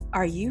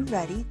Are you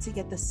ready to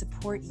get the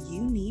support you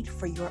need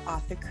for your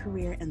author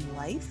career and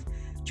life?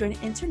 Join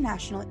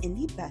international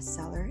indie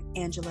bestseller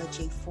Angela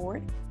J.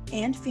 Ford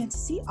and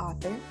fantasy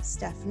author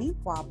Stephanie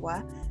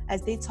Wabwa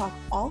as they talk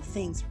all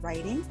things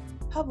writing,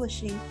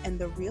 publishing, and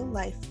the real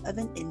life of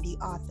an indie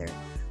author.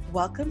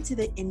 Welcome to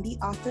the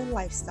Indie Author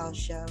Lifestyle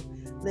Show.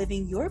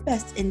 Living your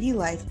best indie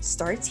life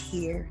starts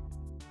here.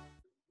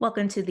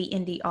 Welcome to the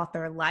Indie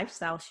Author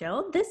Lifestyle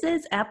Show. This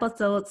is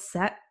episode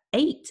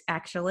 8,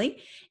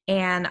 actually,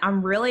 and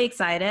I'm really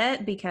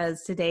excited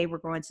because today we're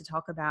going to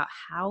talk about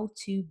how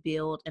to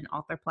build an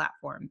author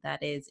platform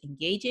that is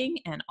engaging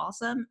and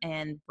awesome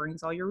and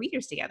brings all your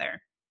readers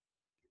together.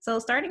 So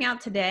starting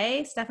out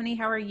today, Stephanie,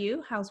 how are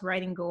you? How's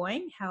writing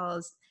going?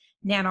 How's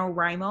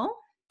NaNoWriMo?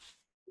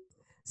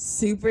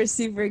 Super,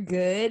 super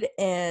good.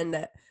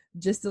 And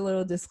just a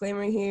little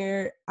disclaimer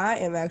here, I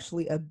am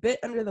actually a bit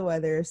under the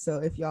weather. So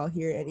if y'all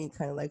hear any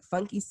kind of like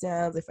funky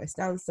sounds, if I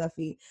sound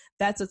stuffy,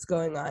 that's what's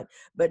going on.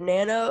 But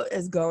Nano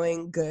is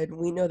going good.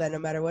 We know that no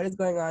matter what is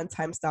going on,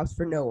 time stops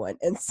for no one.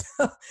 And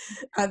so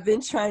I've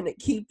been trying to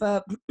keep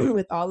up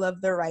with all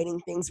of the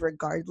writing things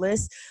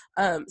regardless.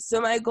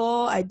 So my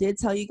goal, I did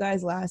tell you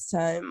guys last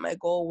time, my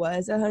goal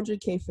was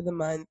 100K for the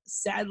month.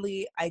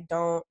 Sadly, I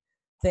don't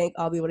think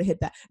I'll be able to hit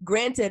that.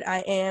 Granted,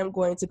 I am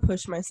going to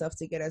push myself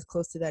to get as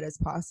close to that as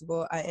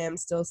possible. I am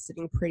still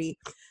sitting pretty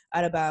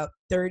at about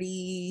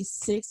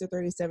 36 or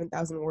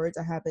 37,000 words.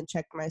 I haven't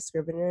checked my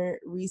Scrivener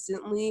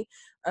recently.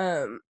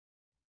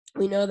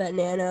 We know that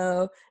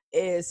Nano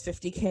is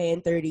 50K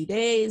in 30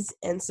 days,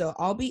 and so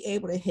I'll be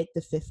able to hit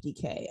the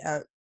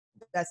 50K.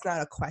 That's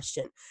not a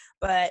question.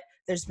 But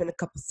there's been a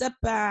couple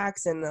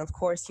setbacks and of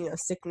course,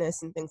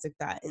 sickness and things like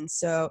that. And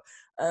so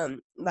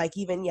like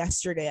even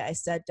yesterday I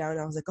sat down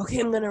and I was like, okay,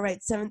 I'm going to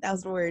write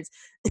 7,000 words.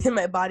 And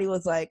my body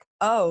was like,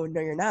 oh, no,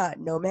 you're not.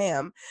 No,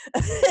 ma'am.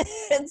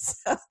 And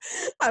so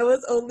I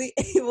was only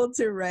able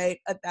to write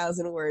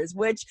 1,000 words,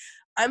 which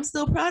I'm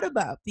still proud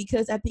about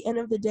because at the end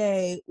of the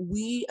day,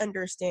 we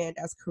understand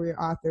as career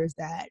authors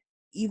that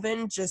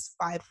even just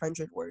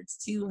 500 words,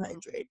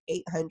 200,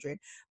 800,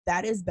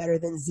 that is better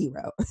than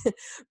zero.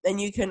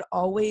 And you can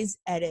always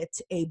edit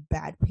a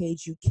bad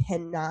page. You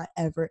cannot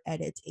ever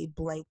edit a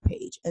blank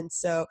page. And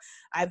so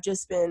I've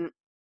just been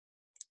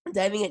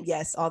diving in.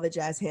 Yes, all the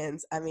jazz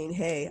hands. I mean,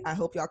 hey, I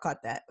hope y'all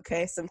caught that.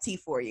 Okay, some tea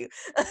for you.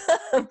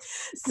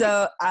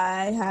 So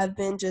I have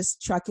been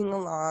just trucking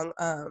along.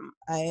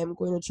 I am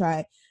going to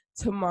try.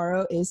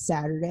 Tomorrow is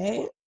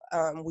Saturday.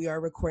 We are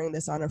recording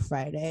this on a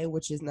Friday,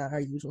 which is not our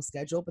usual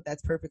schedule, but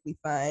that's perfectly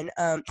fine.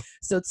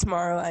 So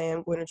tomorrow I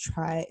am going to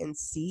try and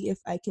see if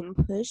I can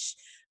push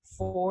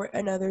for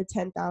another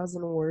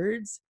 10,000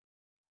 words.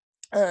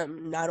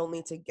 Not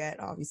only to get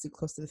obviously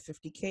close to the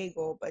 50K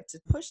goal, but to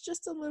push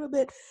just a little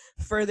bit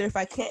further. If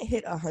I can't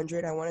hit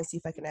 100, I want to see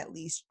if I can at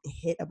least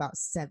hit about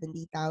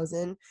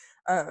 70,000.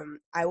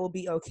 I will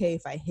be okay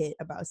if I hit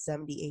about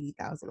 70,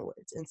 80,000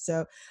 words. And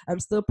so I'm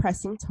still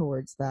pressing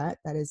towards that.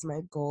 That is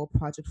my goal.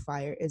 Project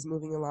Fire is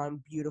moving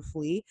along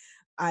beautifully.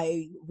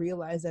 I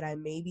realize that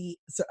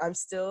I'm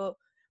still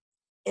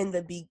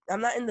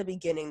I'm not in the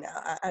beginning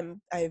now.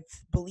 I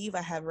believe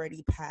I have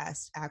already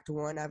passed Act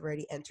 1. I've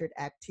already entered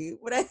Act 2.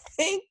 But I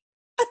think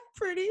I'm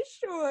pretty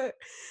sure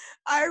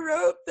I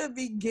wrote the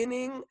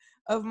beginning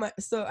of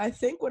so I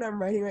think what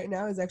I'm writing right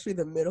now is actually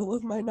the middle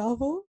of my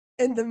novel.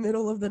 And the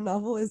middle of the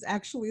novel is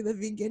actually the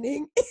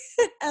beginning.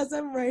 As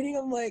I'm writing,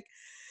 I'm like,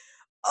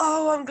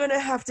 oh, I'm gonna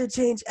have to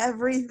change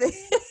everything.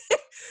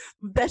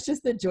 That's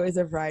just the joys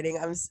of writing.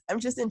 I'm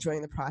just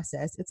enjoying the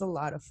process. It's a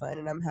lot of fun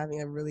and I'm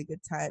having a really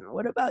good time.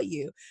 What about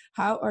you?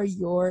 How are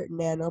your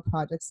Nano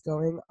projects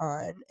going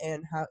on,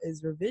 and how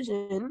is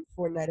revision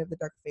for Night of the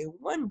Dark Fae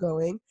 1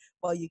 going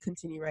while you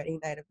continue writing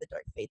Night of the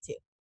Dark Fae 2?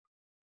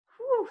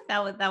 Whew,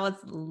 that was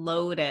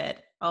loaded.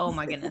 Oh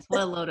my goodness,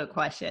 what a loaded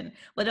question.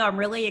 But no, I'm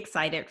really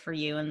excited for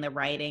you and the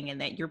writing and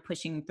that you're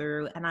pushing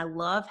through. And I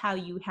love how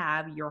you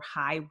have your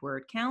high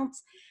word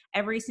counts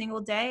every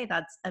single day.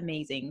 That's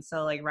amazing.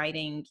 So like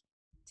writing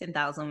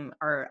 10,000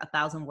 or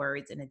 1,000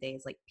 words in a day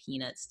is like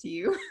peanuts to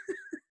you.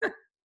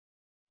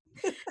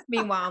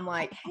 Meanwhile, I'm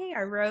like, hey,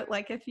 I wrote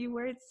like a few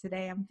words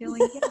today. I'm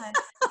feeling good.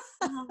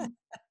 Um,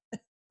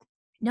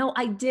 No,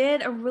 I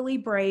did a really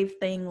brave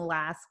thing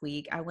last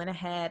week. I went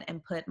ahead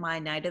and put my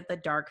Night of the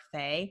Dark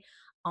Fae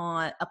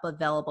on up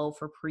available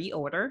for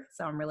pre-order.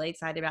 So I'm really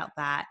excited about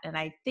that. And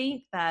I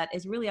think that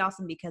is really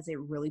awesome because it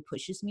really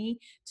pushes me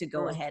to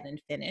go ahead and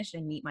finish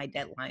and meet my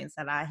deadlines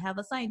that I have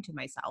assigned to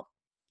myself.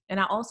 And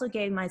I also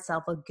gave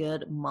myself a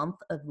good month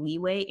of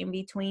leeway in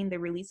between the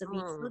release of each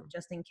book,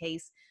 just in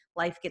case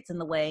life gets in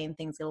the way and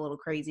things get a little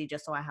crazy,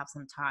 just so I have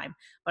some time.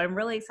 But I'm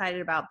really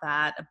excited about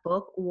that.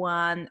 Book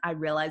 1, I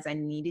realized I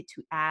needed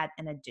to add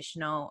an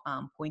additional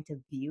point of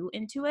view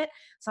into it.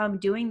 So I'm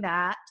doing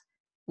that,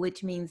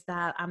 which means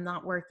that I'm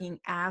not working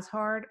as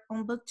hard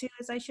on book 2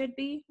 as I should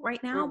be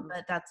right now,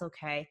 but that's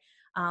okay.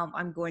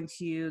 I'm going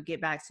to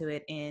get back to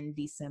it in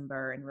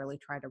December and really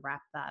try to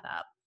wrap that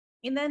up.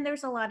 And then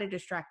there's a lot of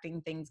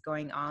distracting things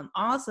going on,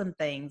 awesome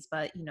things,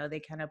 but they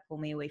kind of pull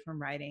me away from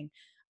writing.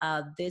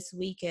 This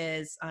week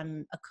is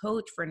I'm a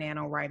coach for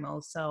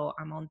NaNoWriMo. So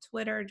I'm on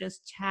Twitter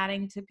just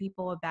chatting to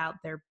people about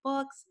their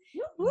books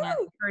and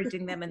Woo-hoo!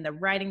 encouraging them in the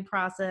writing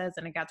process.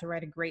 And I got to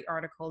write a great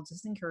article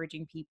just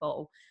encouraging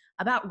people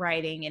about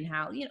writing and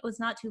how, it's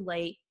not too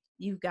late.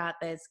 You've got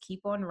this.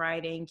 Keep on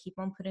writing, keep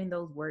on putting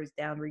those words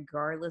down,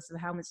 regardless of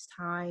how much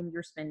time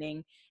you're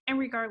spending and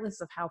regardless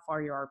of how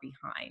far you are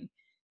behind.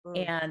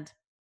 Mm. And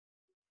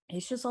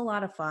it's just a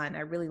lot of fun.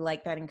 I really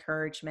like that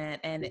encouragement,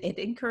 and it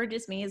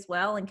encourages me as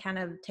well and kind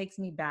of takes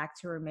me back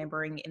to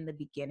remembering in the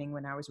beginning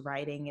when I was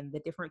writing and the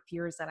different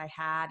fears that I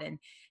had. And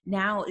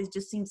now it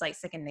just seems like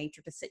second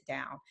nature to sit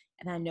down.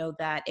 And I know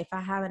that if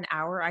I have an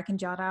hour, I can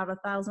jot out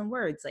 1,000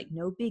 words, like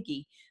no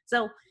biggie.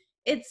 So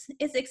it's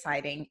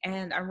exciting,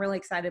 and I'm really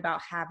excited about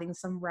having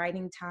some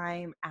writing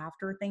time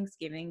after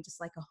Thanksgiving,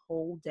 just like a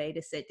whole day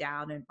to sit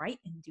down and write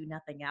and do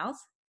nothing else.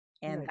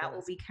 Oh And my that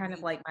will goodness. be kind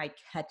of like my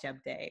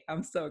catch-up day.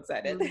 I'm so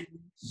excited. Mm.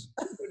 It's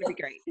gonna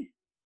be great.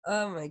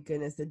 Oh my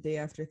goodness, the day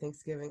after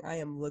Thanksgiving. I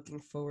am looking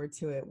forward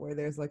to it, where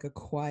there's like a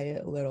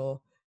quiet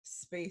little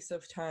space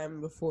of time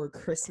before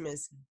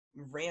Christmas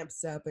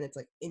ramps up and it's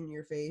like in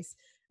your face.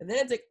 And then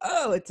it's like,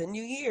 oh, it's a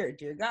new year.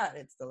 Dear God,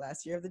 it's the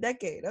last year of the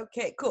decade.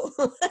 Okay, cool.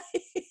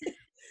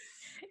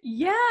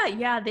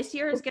 Yeah. This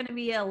year is gonna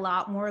be a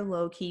lot more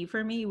low-key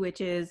for me, which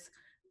is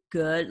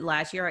good.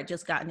 Last year I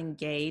just gotten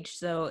engaged,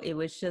 so it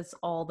was just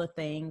all the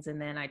things,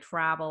 and then I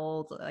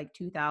traveled like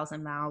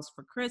 2,000 miles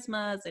for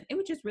Christmas, and it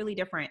was just really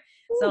different.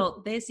 Woo.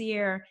 So this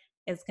year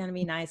it's going to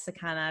be nice to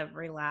kind of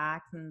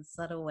relax and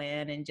settle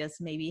in and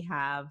just maybe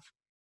have,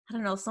 I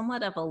don't know,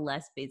 somewhat of a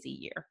less busy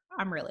year.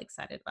 I'm really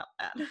excited about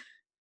that.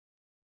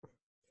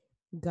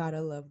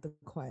 Gotta love the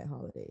quiet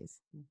holidays.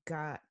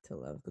 Got to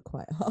love the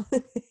quiet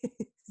holidays.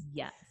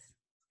 Yes.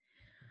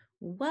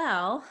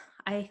 Well,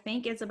 I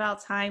think it's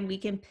about time we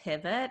can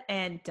pivot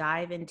and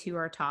dive into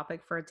our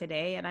topic for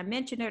today. And I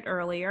mentioned it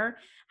earlier,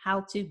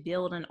 how to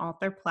build an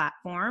author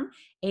platform.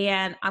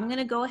 And I'm going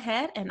to go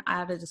ahead and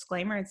add a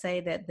disclaimer and say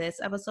that this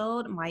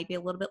episode might be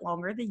a little bit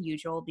longer than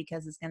usual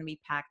because it's going to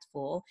be packed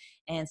full.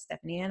 And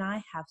Stephanie and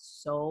I have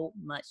so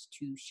much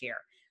to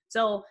share.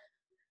 So,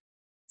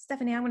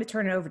 Stephanie, I'm going to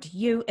turn it over to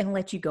you and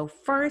let you go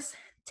first.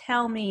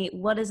 Tell me,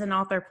 what is an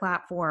author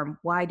platform?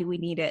 Why do we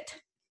need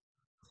it?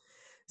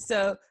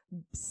 So,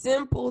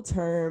 simple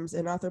terms,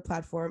 an author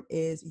platform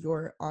is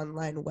your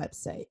online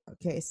website.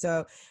 Okay,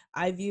 so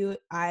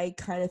I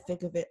kind of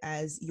think of it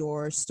as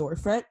your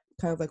storefront,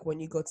 kind of like when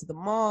you go to the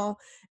mall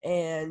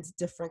and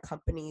different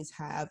companies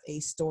have a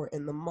store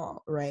in the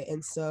mall, right?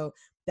 And so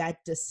that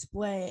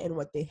display and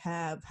what they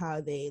have,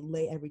 how they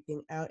lay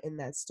everything out in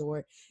that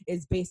store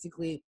is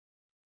basically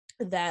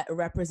that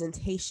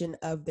representation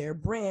of their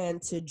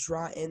brand to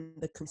draw in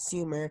the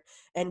consumer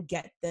and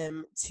get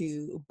them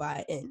to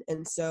buy in.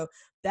 And so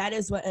that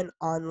is what an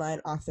online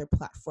author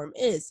platform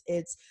is.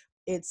 It's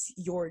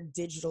your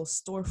digital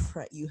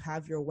storefront. You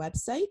have your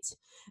website,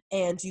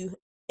 and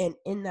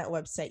in that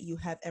website you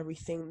have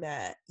everything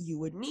that you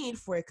would need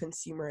for a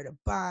consumer to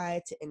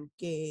buy, to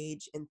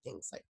engage, and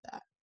things like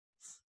that.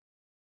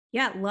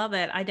 Yeah, love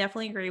it. I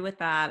definitely agree with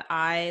that.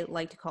 I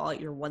like to call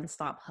it your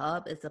one-stop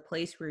hub. It's a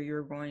place where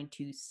you're going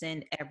to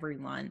send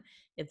everyone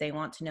if they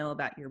want to know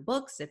about your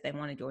books, if they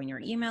want to join your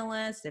email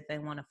list, if they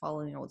want to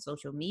follow you on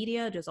social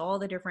media, just all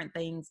the different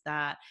things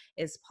that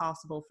is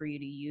possible for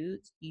you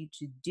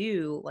to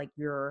do, like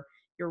your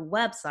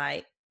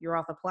website, your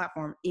author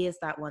platform is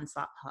that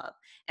one-stop hub.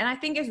 And I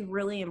think it's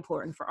really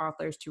important for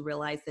authors to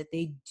realize that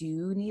they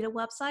do need a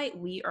website.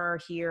 We are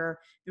here,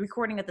 the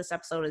recording of this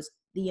episode is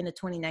the end of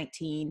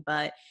 2019,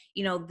 but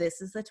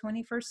this is the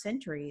 21st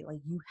century. Like,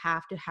 you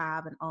have to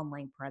have an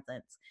online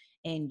presence,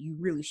 and you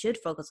really should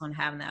focus on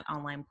having that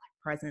online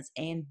presence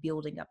and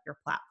building up your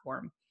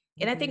platform.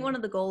 And I think Mhm. one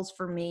of the goals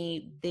for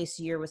me this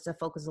year was to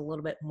focus a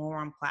little bit more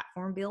on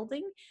platform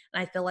building.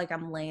 And I feel like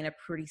I'm laying a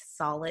pretty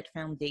solid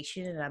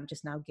foundation, and I'm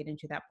just now getting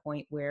to that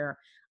point where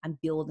I'm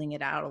building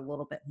it out a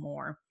little bit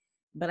more.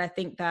 But I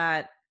think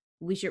that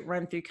we should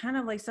run through kind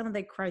of like some of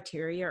the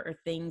criteria or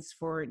things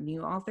for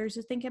new authors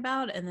to think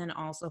about, and then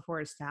also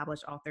for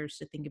established authors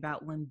to think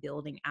about when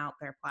building out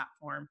their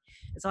platform.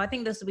 And so I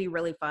think this will be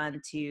really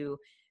fun to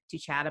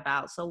chat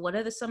about. So what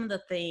are some of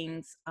the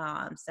things,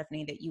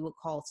 Stephanie, that you would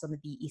call some of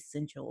the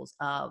essentials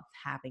of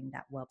having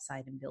that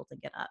website and building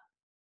it up?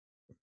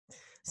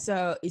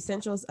 So,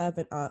 essentials of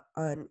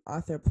an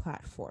author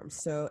platform.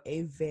 So,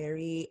 a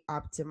very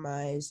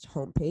optimized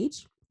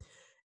homepage,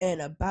 an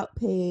about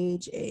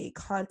page, a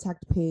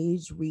contact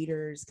page.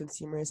 Readers,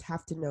 consumers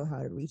have to know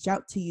how to reach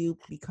out to you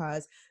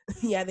because,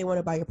 yeah, they want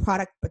to buy your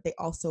product, but they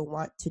also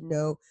want to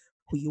know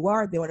who you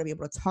are. They want to be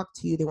able to talk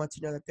to you. They want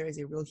to know that there is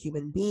a real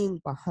human being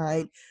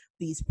behind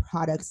these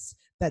products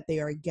that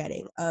they are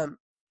getting. You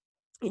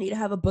need to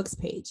have a books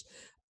page.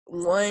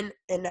 One,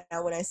 and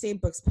now when I say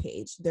books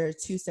page, there are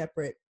two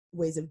separate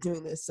ways of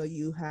doing this. So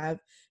you have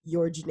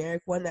your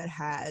generic one that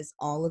has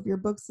all of your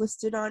books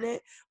listed on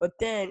it, but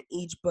then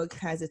each book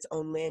has its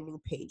own landing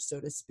page, so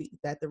to speak,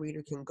 that the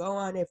reader can go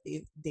on if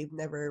they've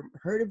never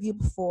heard of you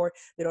before,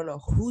 they don't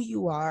know who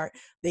you are.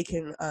 They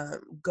can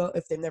go,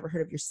 if they've never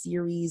heard of your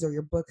series or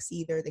your books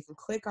either, they can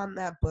click on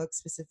that book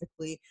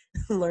specifically,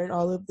 learn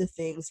all of the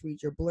things,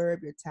 read your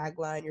blurb, your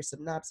tagline, your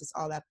synopsis,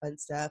 all that fun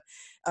stuff.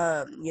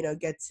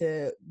 Get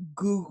to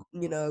Google,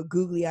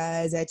 googly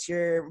eyes at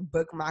your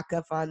book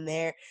mock-up on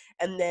there.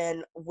 And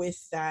then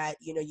with that,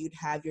 you'd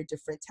have your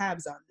different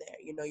tabs on there,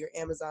 your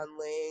Amazon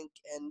link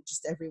and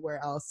just everywhere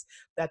else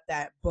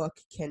that book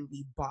can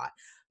be bought.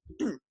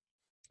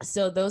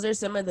 So those are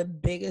some of the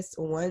biggest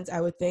ones,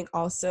 I would think.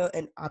 Also,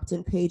 an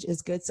opt-in page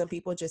is good. Some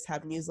people just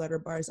have newsletter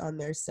bars on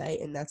their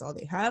site and that's all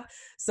they have.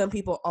 Some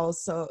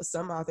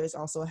authors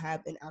also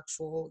have an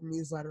actual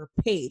newsletter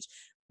page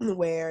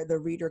where the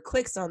reader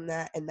clicks on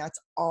that, and that's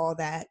all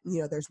that,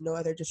 there's no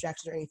other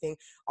distractions or anything.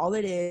 All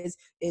it is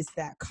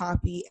that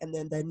copy and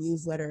then the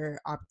newsletter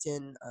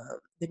opt-in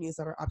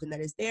that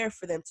is there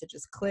for them to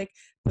just click,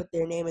 put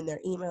their name and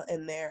their email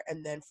in there,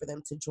 and then for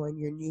them to join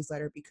your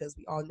newsletter, because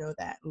we all know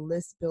that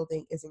list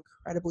building is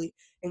incredibly,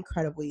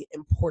 incredibly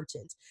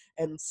important.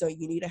 And so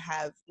you need to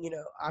have,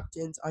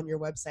 opt-ins on your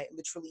website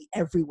literally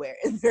everywhere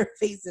in their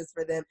faces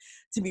for them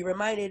to be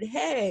reminded,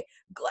 hey,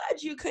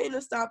 glad you came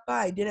to stop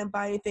by, didn't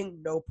buy anything,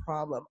 no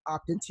problem,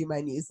 opt into my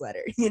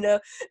newsletter,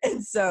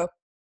 And so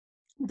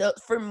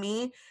for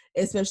me,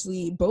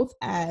 especially both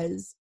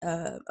as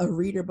a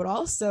reader, but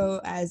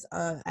also as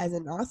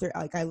an author,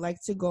 like I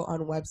like to go on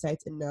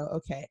websites and know,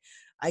 okay,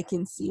 I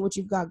can see what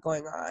you've got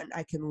going on.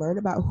 I can learn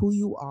about who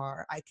you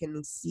are. I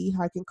can see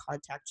how I can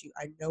contact you.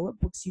 I know what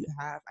books you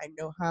have. I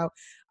know how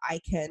I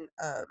can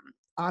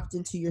opt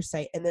into your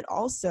site. And then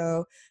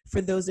also,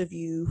 for those of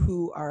you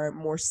who are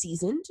more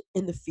seasoned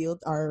in the field,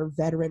 are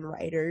veteran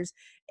writers,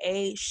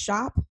 a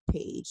shop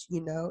page,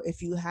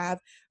 if you have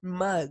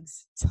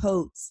mugs,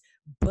 totes,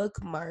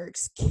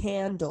 bookmarks,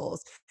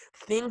 candles,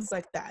 things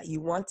like that. You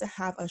want to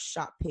have a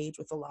shop page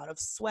with a lot of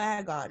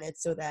swag on it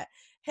so that,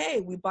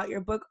 hey, we bought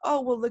your book.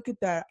 Oh, well, look at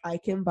that. I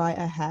can buy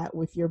a hat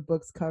with your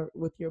book's cover,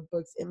 with your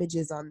book's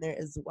images on there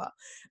as well.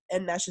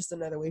 And that's just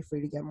another way for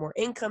you to get more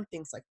income,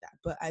 things like that.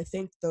 But I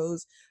think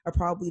those are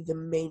probably the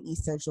main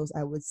essentials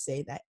I would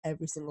say that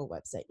every single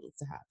website needs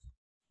to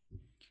have.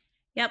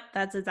 Yep,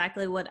 that's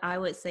exactly what I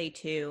would say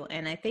too.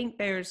 And I think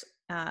there's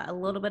a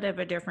little bit of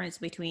a difference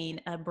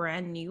between a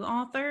brand new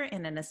author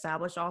and an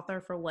established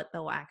author for what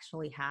they'll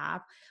actually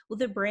have.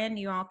 With a brand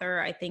new author,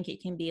 I think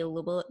it can be a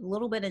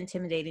little bit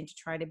intimidating to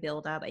try to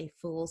build out a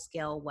full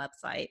scale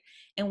website.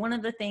 And one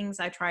of the things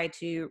I try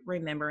to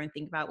remember and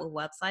think about with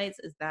websites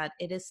is that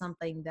it is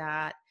something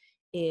that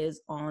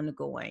is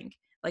ongoing.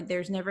 Like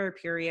there's never a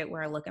period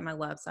where I look at my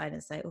website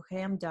and say,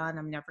 okay, I'm done.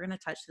 I'm never going to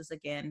touch this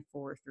again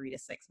for 3 to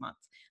 6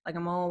 months. Like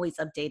I'm always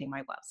updating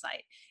my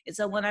website. And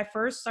so when I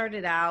first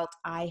started out,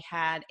 I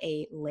had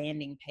a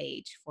landing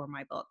page for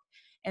my book,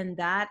 and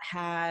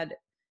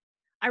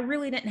I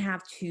really didn't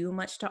have too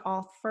much to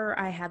offer.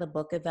 I had a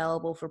book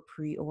available for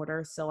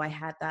pre-order, so I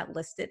had that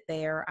listed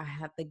there. I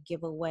had the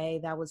giveaway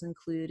that was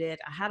included.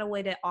 I had a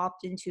way to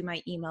opt into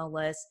my email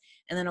list.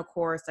 And then of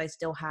course, I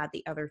still had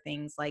the other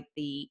things like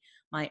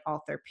my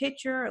author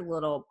picture, a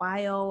little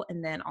bio,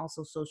 and then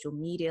also social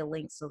media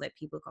links so that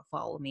people could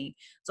follow me.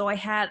 So I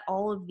had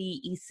all of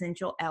the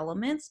essential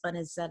elements, but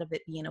instead of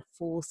it being a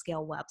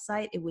full-scale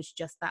website, it was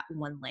just that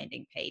one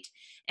landing page.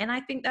 And I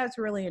think that's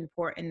really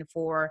important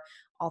for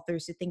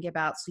authors to think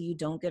about so you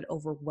don't get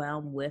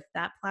overwhelmed with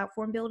that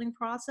platform building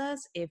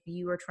process. If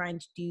you are trying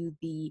to do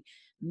the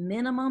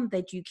minimum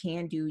that you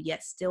can do,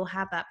 yet still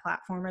have that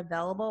platform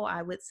available,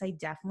 I would say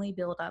definitely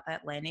build out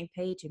that landing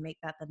page and make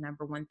that the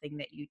number one thing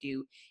that you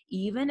do.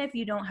 Even if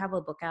you don't have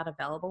a book out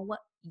available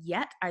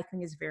yet, I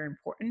think is very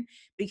important,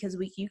 because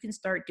what you can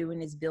start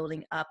doing is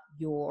building up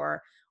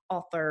your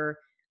author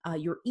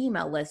your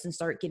email list and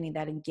start getting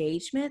that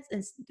engagement,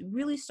 and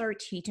really start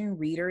teaching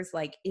readers,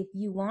 like, if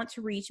you want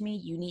to reach me,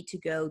 you need to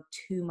go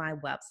to my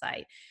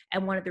website.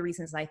 And one of the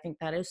reasons I think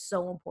that is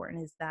so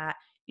important is that,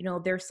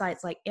 there's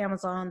sites like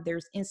Amazon,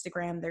 there's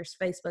Instagram, there's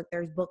Facebook,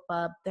 there's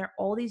BookBub. There are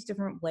all these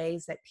different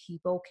ways that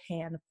people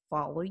can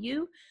follow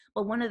you.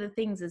 But one of the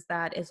things is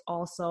that it's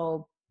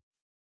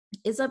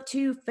up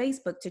to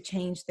Facebook to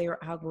change their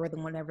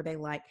algorithm whenever they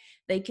like.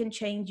 They can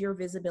change your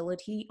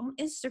visibility on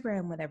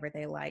Instagram whenever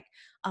they like.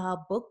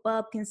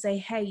 BookBub can say,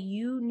 hey,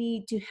 you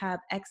need to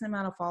have X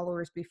amount of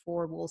followers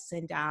before we'll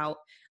send out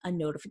a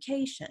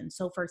notification.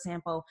 So for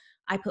example,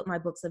 I put my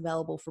books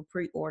available for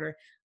pre-order.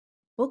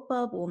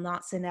 BookBub will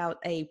not send out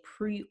a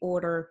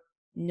pre-order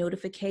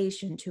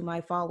notification to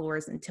my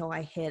followers until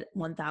I hit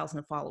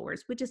 1,000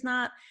 followers, which is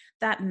not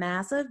that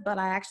massive, but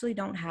I actually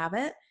don't have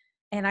it.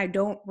 And I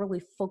don't really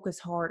focus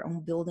hard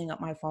on building up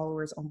my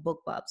followers on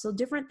BookBub. So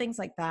different things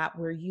like that,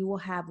 where you will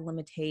have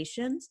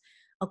limitations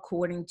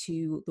according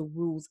to the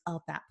rules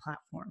of that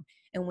platform.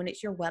 And when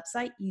it's your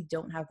website, you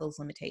don't have those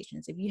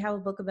limitations. If you have a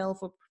book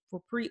available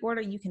for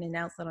pre-order, you can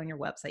announce that on your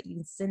website. You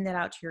can send that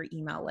out to your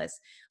email list.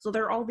 So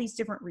there are all these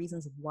different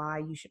reasons why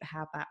you should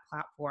have that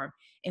platform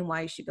and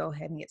why you should go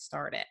ahead and get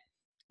started.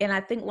 And I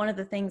think one of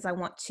the things I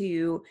want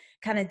to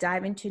kind of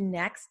dive into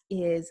next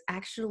is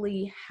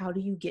actually how do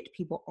you get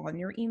people on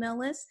your email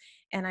list?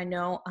 And I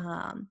know,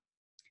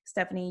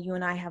 Stephanie, you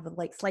and I have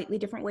like slightly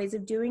different ways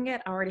of doing it.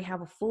 I already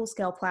have a full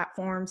scale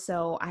platform,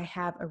 so I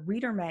have a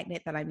reader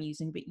magnet that I'm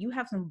using, but you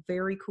have some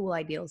very cool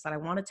ideas that I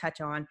want to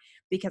touch on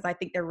because I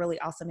think they're really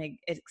awesome and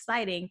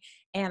exciting.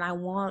 And I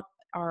want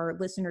our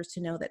listeners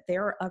to know that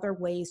there are other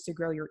ways to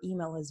grow your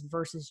email list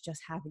versus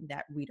just having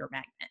that reader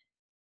magnet.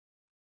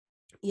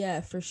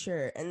 Yeah, for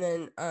sure. And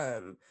then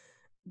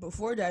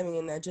before diving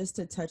in that, just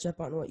to touch up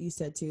on what you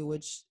said too,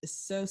 which is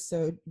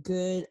so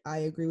good. I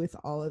agree with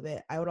all of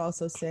it. I would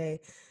also say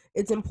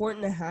it's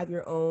important to have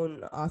your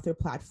own author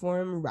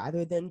platform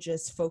rather than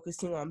just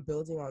focusing on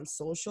building on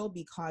social,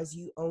 because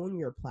you own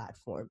your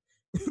platform.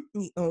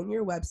 You own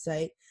your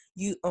website,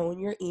 you own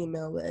your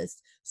email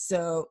list.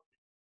 So,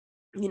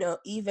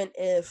 even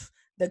if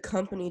the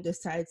company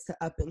decides to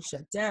up and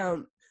shut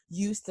down,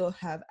 you still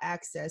have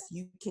access.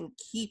 You can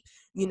keep,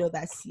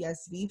 that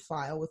CSV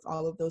file with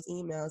all of those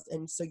emails.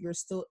 And so you're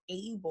still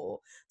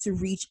able to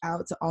reach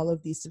out to all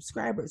of these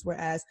subscribers.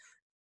 Whereas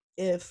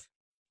if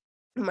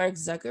Mark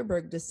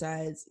Zuckerberg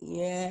decides,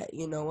 yeah,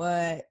 you know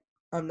what,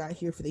 I'm not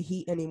here for the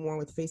heat anymore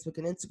with Facebook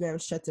and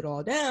Instagram, shuts it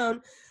all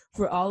down,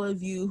 for all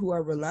of you who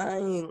are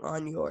relying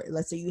on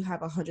let's say you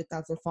have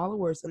 100,000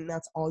 followers and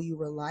that's all you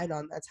relied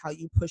on, that's how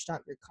you pushed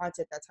out your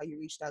content, that's how you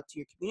reached out to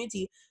your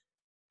community,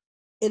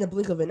 in a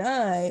blink of an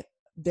eye,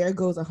 there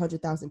goes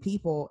 100,000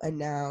 people, and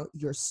now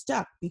you're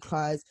stuck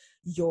because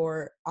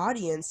your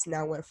audience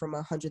now went from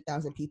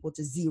 100,000 people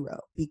to zero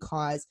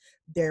because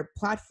their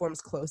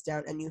platforms closed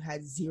down and you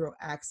had zero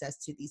access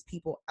to these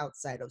people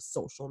outside of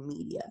social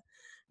media.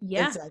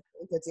 Yeah. And so I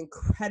think it's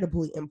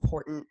incredibly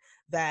important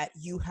that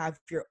you have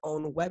your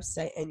own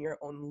website and your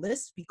own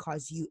list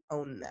because you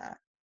own that.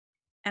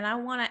 And I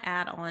want to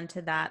add on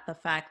to that the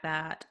fact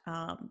that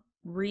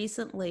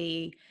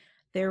recently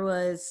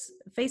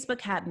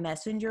Facebook had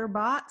messenger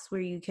bots where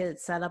you could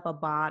set up a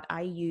bot.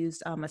 I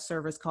used a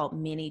service called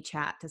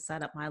ManyChat to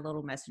set up my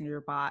little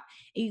messenger bot.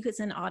 And you could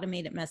send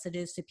automated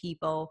messages to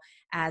people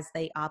as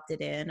they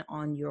opted in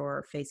on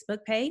your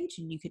Facebook page,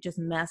 and you could just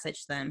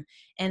message them.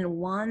 And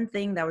one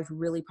thing that was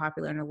really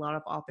popular and a lot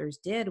of authors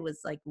did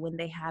was like when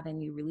they had a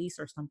new release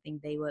or something,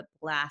 they would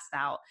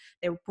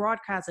they would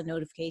broadcast a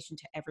notification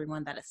to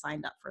everyone that had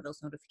signed up for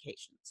those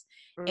notifications.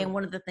 And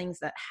one of the things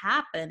that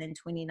happened in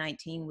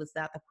 2019 was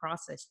that the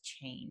process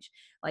changed.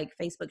 Like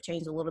Facebook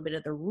changed a little bit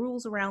of the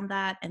rules around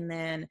that. And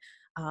then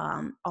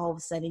all of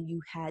a sudden you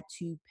had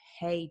to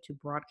pay to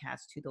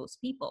broadcast to those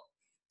people.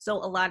 So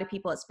a lot of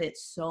people had spent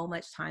so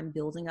much time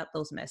building up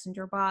those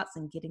messenger bots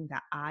and getting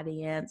that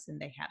audience,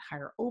 and they had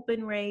higher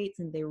open rates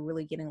and they were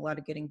really getting a lot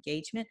of good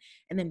engagement.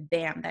 And then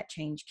bam, that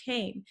change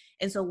came.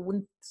 And so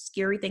when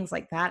scary things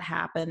like that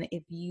happen,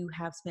 if you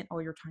have spent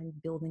all your time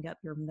building up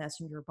your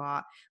messenger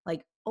bot,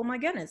 like, oh my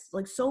goodness,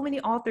 like so many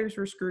authors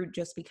were screwed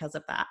just because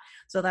of that.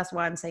 So that's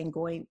why I'm saying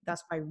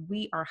that's why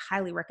we are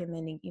highly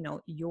recommending,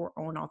 your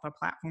own author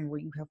platform where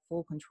you have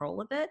full control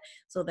of it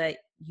so that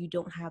you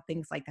don't have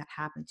things like that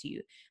happen to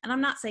you. And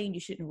I'm not saying you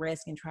shouldn't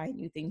risk and try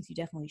new things. You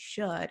definitely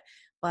should,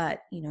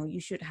 but you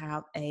should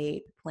have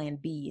a plan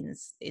B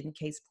in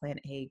case plan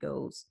A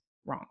goes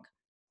wrong.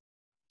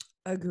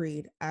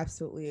 Agreed.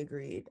 Absolutely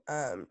agreed.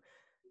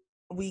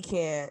 We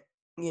can't,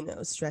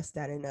 stress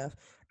that enough.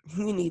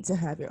 You need to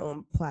have your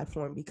own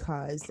platform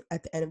because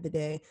at the end of the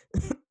day,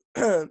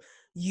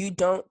 you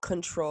don't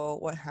control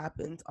what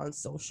happens on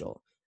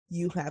social.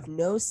 You have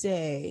no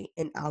say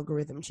in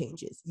algorithm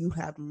changes. You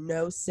have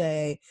no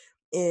say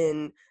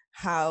in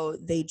how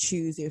they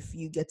choose if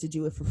you get to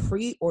do it for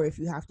free or if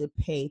you have to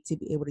pay to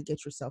be able to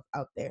get yourself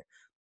out there.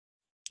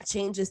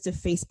 Changes to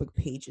Facebook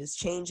pages,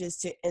 changes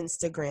to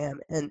Instagram,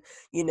 and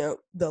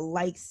the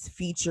likes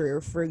feature,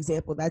 for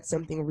example, that's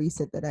something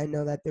recent that I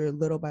know that they're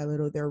little by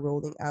little they're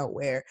rolling out,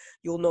 where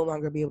you'll no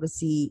longer be able to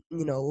see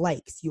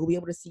likes. You'll be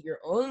able to see your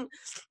own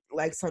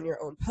likes on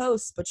your own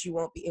posts, but you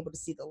won't be able to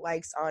see the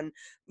likes on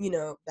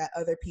that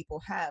other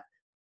people have.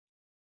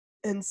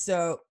 And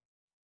so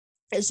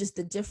it's just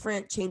the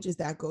different changes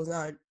that goes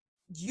on.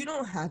 You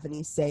don't have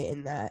any say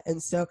in that.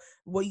 And so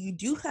what you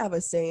do have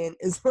a say in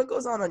is what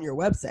goes on your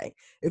website.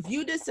 If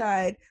you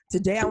decide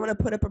today I want to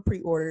put up a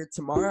pre-order,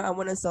 tomorrow I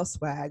want to sell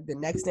swag, the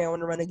next day I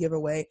want to run a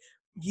giveaway,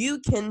 you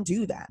can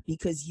do that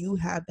because you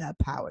have that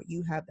power.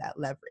 You have that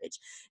leverage.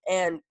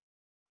 And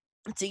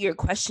to your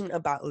question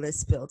about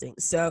list building.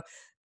 So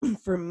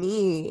for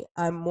me,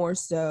 I'm more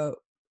so,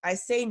 I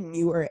say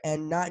newer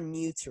and not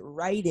new to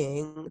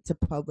writing to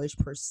publish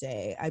per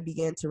se. I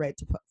began to write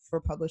for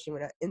publishing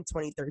in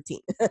 2013.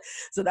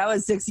 So that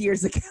was 6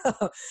 years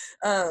ago.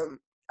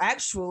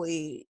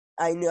 Actually,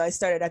 I knew I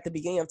started at the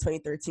beginning of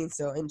 2013.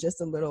 So in just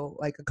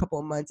a couple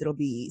of months, it'll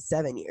be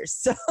 7 years.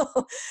 So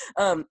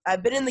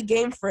I've been in the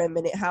game for a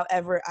minute.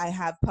 However, I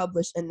have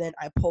published and then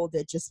I pulled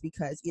it just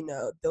because,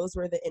 those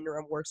were the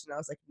interim works. And I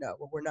was like, no,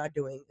 what we're not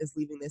doing is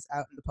leaving this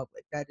out in the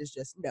public. That is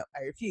just, no,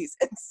 I refuse.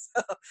 And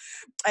so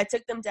I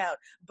took them down.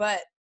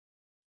 But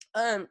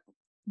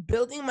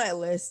building my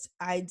list,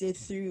 I did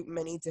through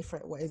many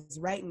different ways.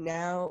 Right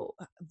now,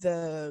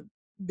 the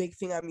big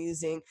thing I'm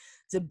using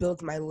to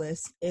build my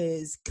list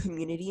is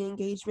community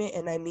engagement.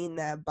 And I mean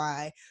that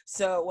by,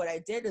 so what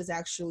I did is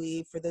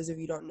actually, for those of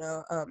you who don't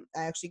know,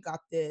 I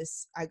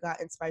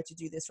got inspired to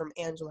do this from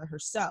Angela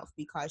herself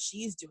because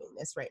she's doing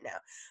this right now.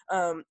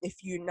 If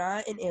you're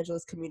not in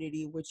Angela's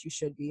community, which you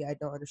should be, I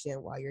don't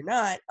understand why you're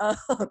not.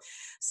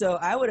 So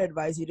I would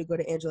advise you to go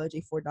to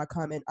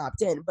angelaj4.com and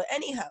opt in. But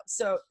anyhow,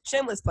 so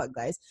shameless plug,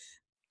 guys.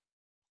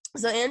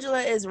 So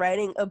Angela is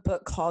writing a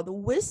book called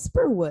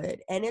Whisperwood,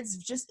 and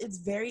it's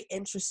very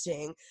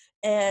interesting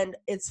and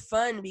it's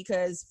fun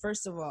because,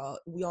 first of all,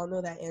 we all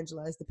know that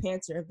Angela is the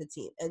pantser of the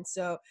team, and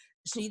so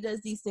she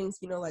does these things,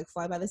 like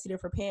fly by the seat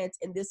of her pants.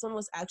 And this one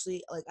was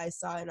actually like, I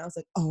saw it and I was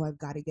like, oh, I've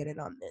got to get in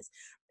on this.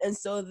 And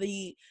so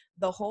the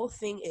whole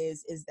thing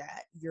is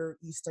that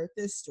you start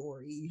this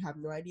story, you have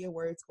no idea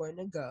where it's going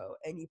to go,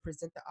 and you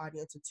present the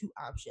audience with two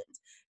options: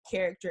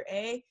 character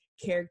A,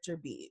 character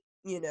B.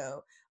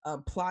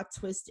 Plot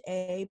twist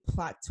A,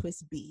 plot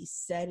twist B,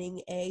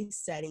 setting A,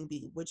 setting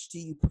B. Which do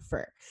you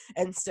prefer?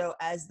 And so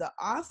as the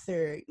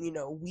author,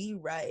 we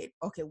write,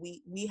 okay,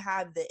 we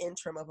have the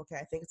interim of, okay,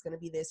 I think it's going to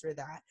be this or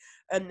that.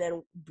 And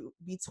then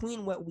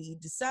between what we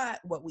decide,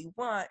 what we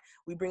want,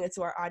 we bring it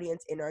to our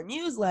audience in our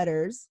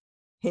newsletters,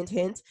 hint,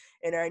 hint,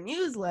 in our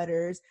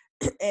newsletters,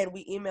 and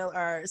we email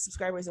our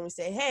subscribers and we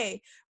say,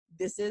 hey,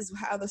 this is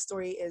how the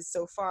story is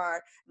so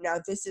far. Now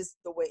this is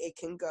the way it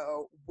can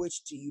go.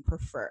 Which do you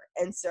prefer?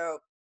 And so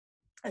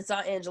I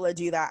saw Angela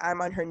do that.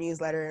 I'm on her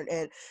newsletter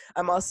and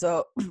I'm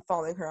also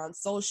following her on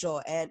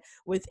social. And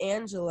with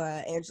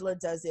Angela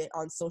does it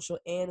on social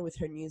and with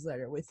her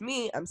newsletter. With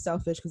me, I'm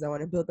selfish because I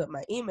want to build up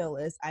my email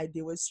list. I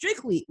do it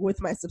strictly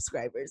with my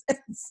subscribers.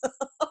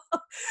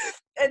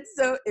 And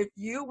so if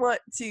you want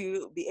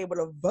to be able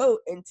to vote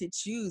and to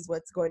choose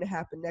what's going to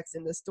happen next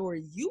in the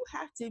story, you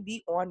have to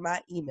be on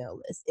my email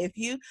list. If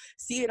you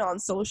see it on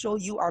social,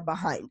 you are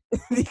behind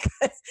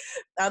because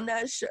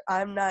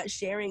I'm not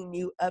sharing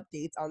new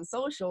updates on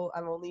social.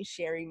 I'm only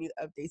sharing new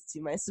updates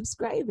to my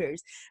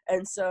subscribers.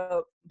 And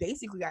so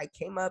basically I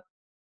came up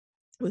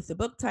with the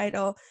book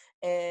title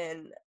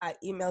and I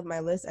emailed my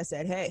list. I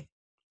said, hey,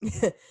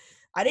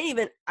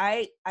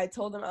 I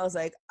told them, I was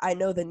like, I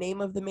know the name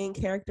of the main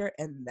character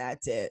and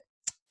that's it.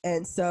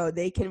 And so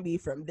they can be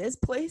from this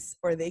place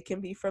or they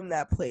can be from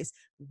that place.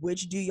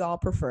 Which do y'all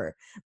prefer?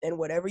 And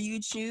whatever you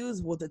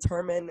choose will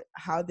determine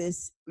how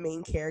this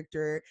main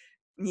character,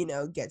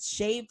 gets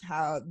shaped,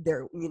 how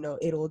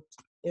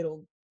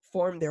it'll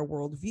form their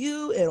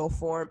worldview. It'll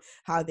form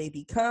how they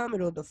become.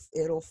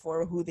 It'll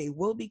form who they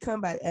will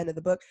become by the end of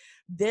the book.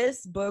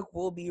 This book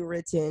will be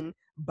written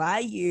by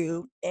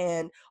you,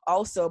 and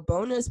also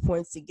bonus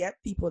points to get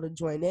people to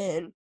join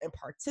in and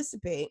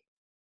participate.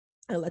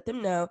 And let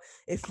them know,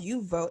 if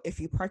you vote, if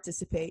you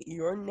participate,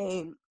 your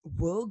name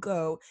will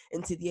go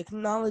into the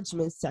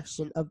acknowledgement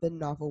section of the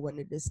novel when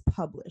it is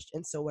published.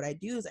 And so what I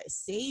do is I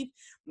save,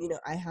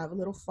 I have a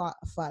little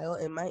file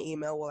in my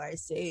email where I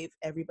save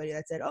everybody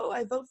that said, oh,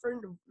 I vote for,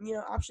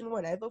 option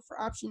 1, I vote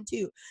for option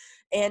 2.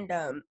 And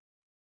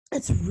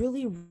it's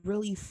really,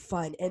 really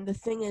fun. And the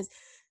thing is,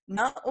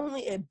 not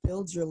only it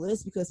builds your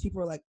list because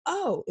people are like,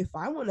 oh, if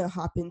I want to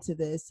hop into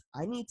this,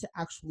 I need to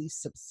actually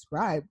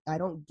subscribe. I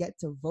don't get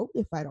to vote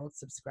if I don't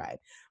subscribe.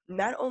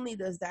 Not only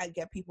does that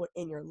get people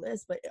in your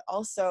list, but it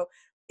also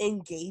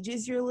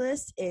engages your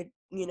list. It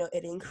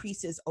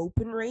increases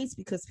open rates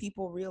because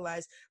people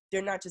realize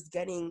they're not just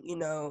getting,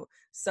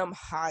 some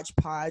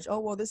hodgepodge. Oh,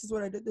 well, this is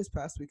what I did this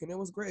past week and it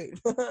was great.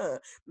 I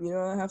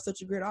have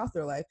such a great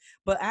author life.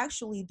 But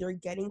actually, they're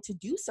getting to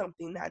do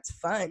something that's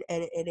fun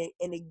and it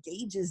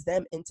engages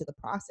them into the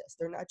process.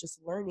 They're not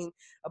just learning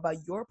about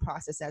your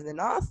process as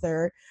an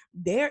author.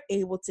 They're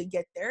able to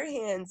get their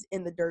hands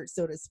in the dirt,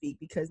 so to speak,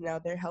 because now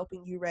they're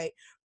helping you write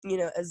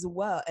as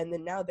well. And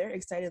then now they're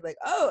excited, like,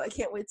 oh, I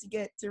can't wait to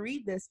get to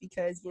read this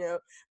because,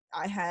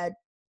 I had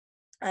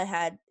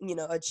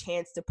a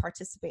chance to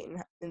participate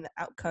in the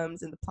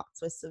outcomes and the plot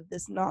twists of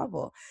this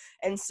novel.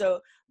 And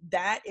so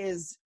that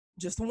is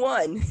just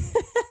one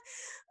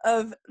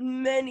of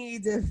many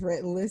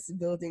different list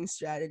building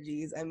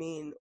strategies. I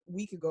mean,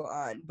 we could go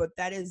on, but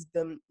that is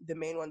the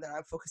main one that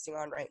I'm focusing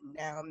on right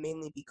now,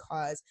 mainly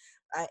because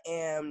I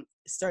am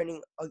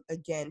starting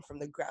again from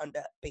the ground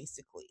up,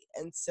 basically.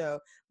 And so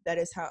that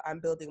is how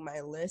I'm building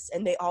my list.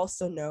 And they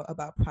also know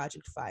about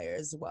Project Fire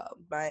as well,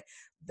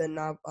 the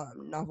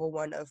novel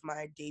one of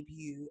my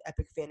debut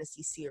epic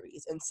fantasy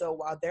series. And so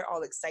while they're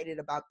all excited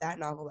about that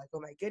novel, like,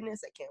 oh my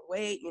goodness, I can't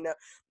wait,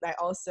 I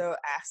also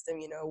asked them,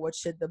 what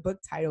should the book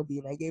title be?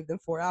 And I gave them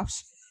 4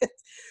 options.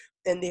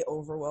 And they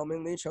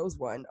overwhelmingly chose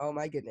one. Oh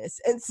my goodness.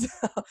 And so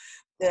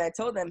then I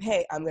told them,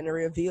 hey, I'm going to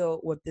reveal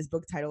what this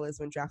book title is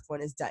when draft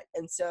one is done.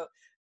 And so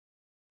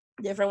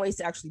different ways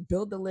to actually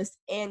build the list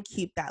and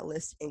keep that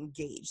list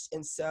engaged.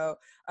 And so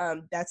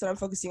that's what I'm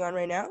focusing on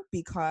right now,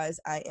 because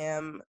I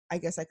am, I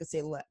guess I could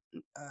say,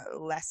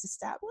 less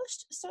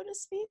established, so to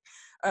speak.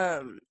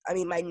 I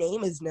mean, my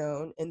name is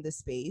known in the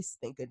space,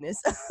 thank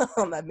goodness.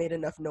 I've made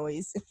enough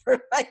noise for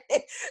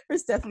for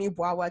Stephanie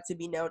Wawa to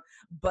be known.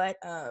 But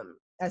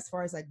as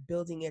far as like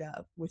building it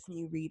up with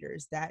new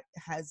readers, that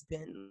has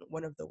been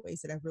one of the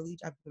ways that I've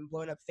been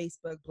blowing up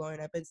Facebook, blowing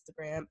up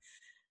Instagram,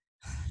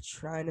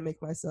 trying to make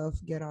myself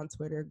get on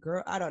Twitter.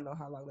 Girl, I don't know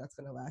how long that's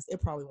gonna last.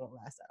 It probably won't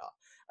last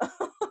at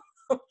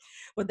all.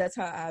 But that's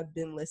how I've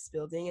been list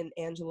building. And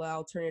Angela,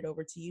 I'll turn it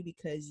over to you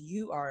because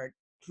you are,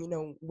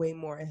 way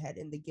more ahead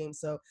in the game.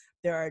 So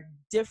there are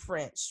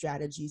different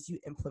strategies you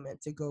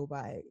implement to go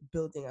by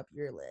building up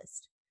your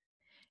list.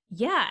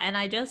 Yeah, and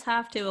I just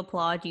have to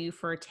applaud you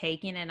for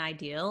taking an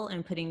ideal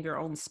and putting your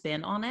own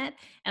spin on it.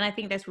 And I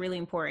think that's really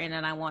important.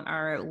 And I want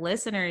our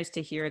listeners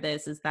to hear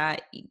this, is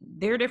that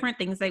there are different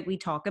things that we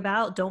talk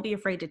about. Don't be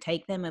afraid to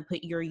take them and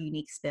put your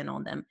unique spin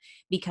on them,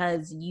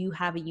 because you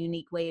have a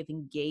unique way of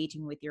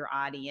engaging with your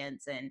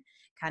audience and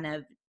kind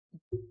of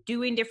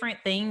doing different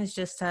things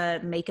just to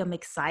make them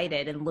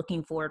excited and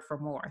looking forward for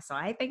more. So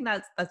I think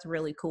that's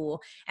really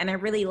cool. And I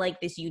really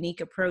like this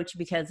unique approach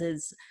because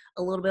it's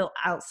a little bit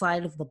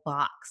outside of the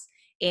box.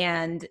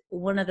 And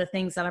one of the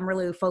things that I'm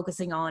really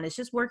focusing on is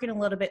just working a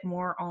little bit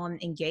more on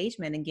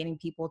engagement and getting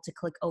people to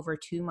click over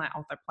to my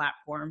author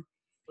platform.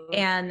 Mhm.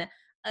 And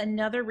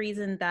another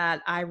reason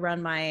that I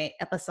run my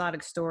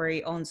episodic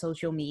story on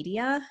social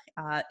media,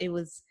 it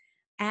was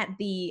at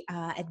the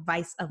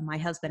advice of my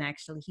husband.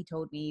 Actually, he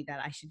told me that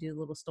I should do a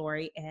little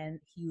story, and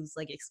he was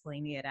like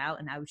explaining it out,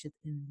 and I was just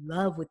in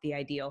love with the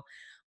idea.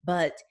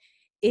 But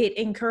it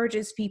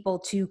encourages people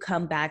to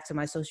come back to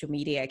my social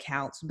media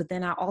accounts, but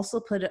then I also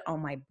put it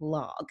on my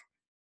blog.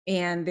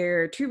 And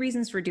there are two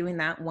reasons for doing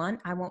that. One,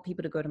 I want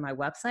people to go to my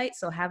website.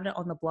 So having it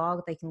on the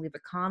blog, they can leave a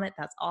comment.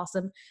 That's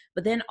awesome.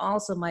 But then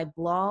also my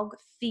blog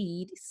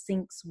feed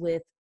syncs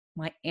with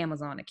my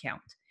Amazon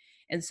account.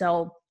 And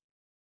so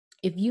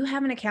if you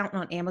have an account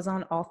on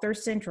Amazon Author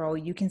Central,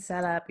 you can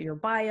set up your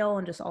bio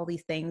and just all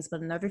these things.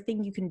 But another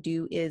thing you can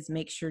do is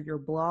make sure your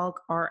blog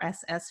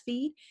RSS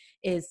feed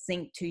is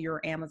synced to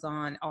your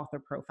Amazon author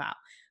profile.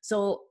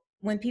 So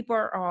when people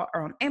are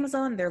on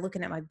Amazon, they're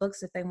looking at my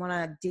books. If they want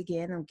to dig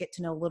in and get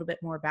to know a little bit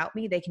more about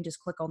me, they can just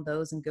click on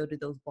those and go to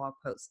those blog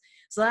posts.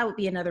 So that would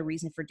be another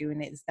reason for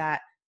doing it, is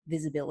that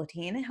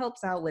visibility. And it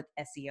helps out with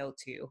SEO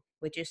too,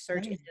 which is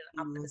search engine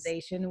Nice.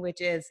 optimization,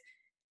 which is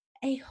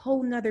a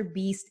whole nother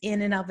beast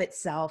in and of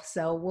itself.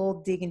 So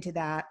we'll dig into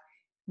that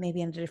maybe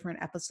in a different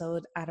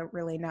episode. I don't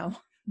really know,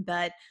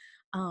 but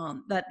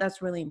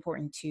that's really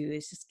important too.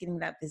 Is just getting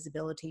that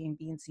visibility and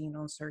being seen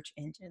on search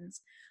engines.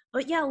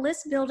 But yeah,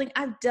 list building.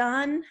 I've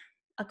done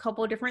a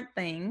couple of different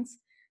things.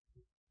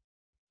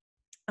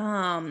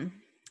 Um,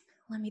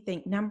 Let me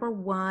think. Number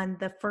one,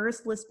 the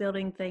first list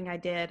building thing I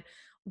did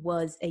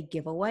was a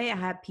giveaway. I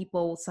had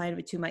people sign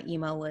up to my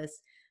email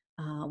list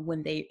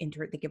when they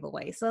entered the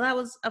giveaway. So that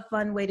was a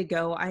fun way to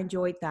go. I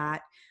enjoyed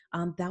that.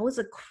 That was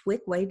a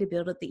quick way to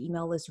build up the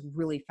email list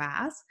really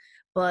fast.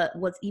 But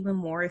what's even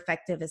more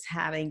effective is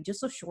having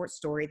just a short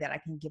story that I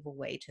can give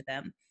away to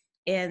them.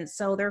 And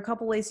so there are a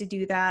couple ways to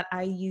do that.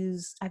 I've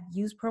used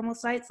promo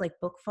sites like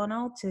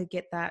BookFunnel to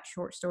get that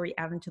short story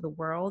out into the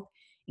world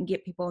and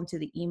get people into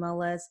the email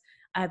list.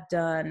 I've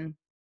done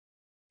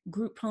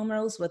group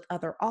promos with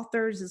other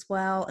authors as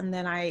well. And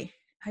then I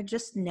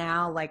just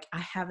now, like, I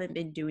haven't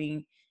been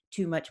doing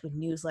too much with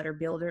newsletter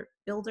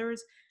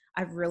builders.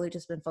 I've really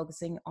just been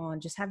focusing on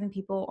just having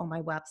people on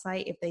my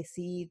website. If they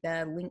see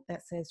the link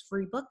that says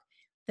free book,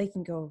 they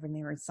can go over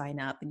there and sign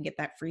up and get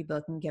that free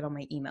book and get on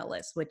my email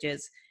list, which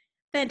is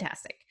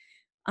fantastic.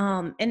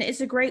 And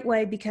it's a great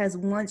way because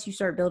once you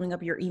start building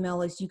up your email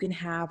list, you can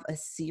have a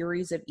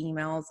series of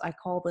emails. I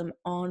call them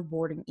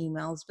onboarding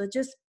emails, but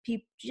just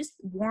just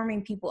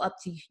warming people up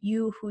to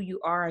you, who you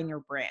are, and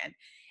your brand.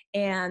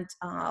 And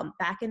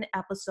back in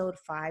episode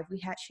 5, we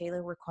had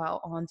Shayla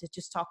Raquel on to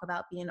just talk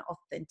about being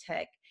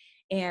authentic.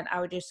 And I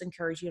would just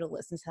encourage you to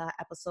listen to that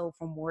episode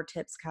for more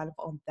tips kind of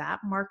on that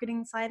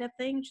marketing side of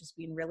things, just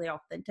being really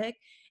authentic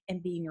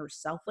and being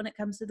yourself when it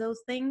comes to those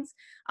things.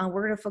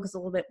 We're going to focus a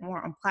little bit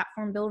more on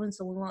platform building,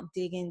 so we won't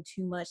dig in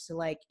too much to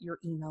like your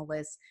email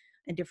list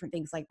and different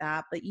things like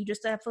that. But you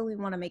just definitely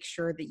want to make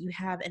sure that you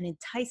have an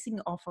enticing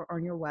offer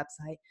on your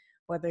website,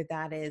 whether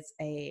that is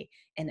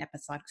an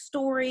episodic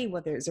story,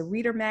 whether it's a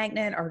reader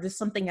magnet, or just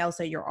something else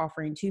that you're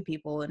offering to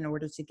people in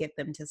order to get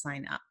them to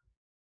sign up.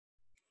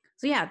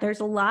 So yeah, there's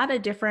a lot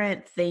of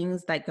different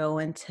things that go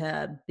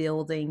into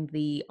building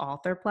the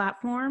author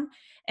platform.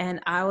 And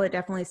I would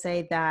definitely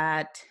say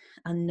that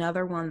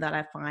another one that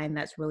I find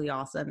that's really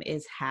awesome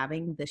is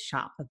having the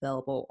shop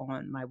available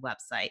on my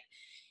website.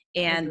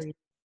 And Agreed.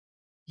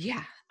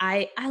 yeah,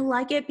 I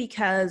like it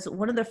because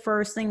one of the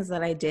first things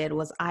that I did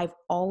was I've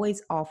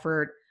always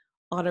offered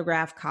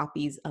autographed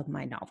copies of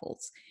my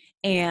novels.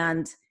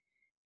 And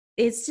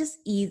it's just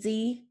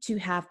easy to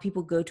have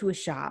people go to a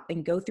shop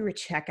and go through a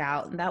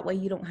checkout. And that way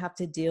you don't have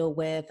to deal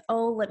with,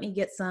 oh, let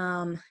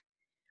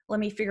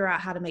me figure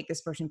out how to make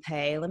this person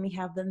pay. Let me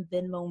have them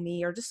Venmo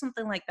me or just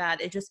something like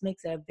that. It just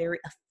makes it a very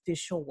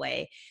official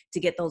way to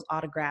get those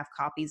autographed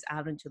copies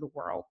out into the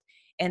world.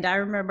 And I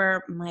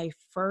remember my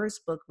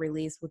first book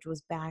release, which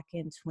was back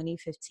in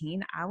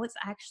 2015, I was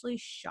actually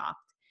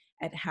shocked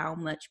at how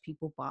much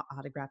people bought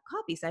autographed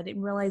copies. I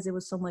didn't realize it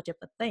was so much of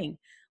a thing.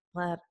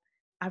 But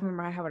I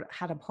remember I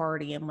had a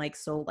party and like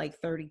sold like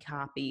 30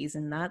 copies,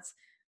 and that's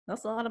a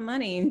lot of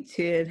money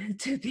to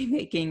be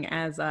making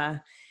as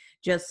a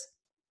just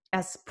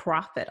as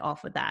profit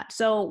off of that.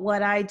 So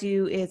what I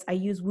do is I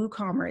use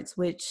WooCommerce,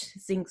 which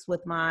syncs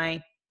with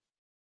my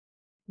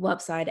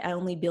website. I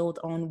only build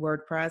on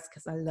WordPress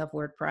because I love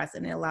WordPress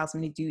and it allows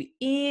me to do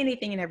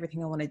anything and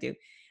everything I want to do.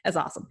 That's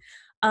awesome.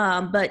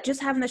 But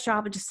just having the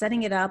shop and just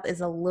setting it up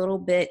is a little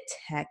bit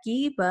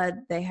techy, but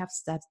they have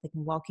steps they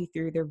can walk you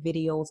through, their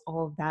videos,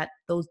 all of that,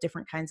 those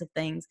different kinds of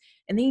things.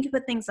 And then you can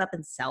put things up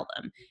and sell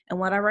them. And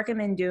what I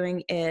recommend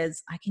doing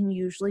is I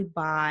usually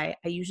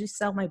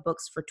sell my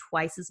books for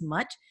twice as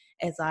much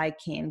as I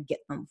can get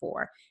them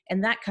for.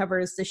 And that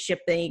covers the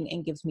shipping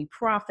and gives me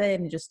profit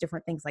and just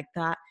different things like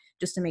that,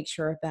 just to make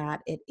sure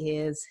that it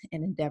is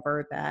an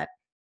endeavor that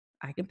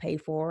I can pay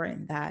for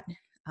and that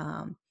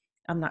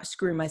I'm not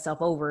screwing myself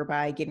over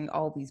by getting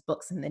all these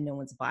books and then no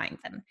one's buying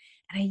them.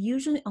 And I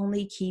usually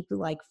only keep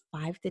like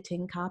 5 to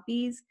 10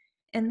 copies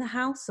in the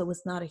house, so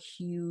it's not a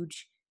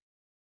huge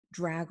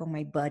drag on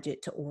my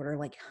budget to order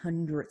like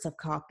hundreds of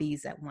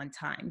copies at one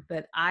time.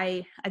 But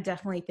I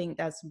definitely think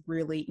that's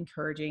really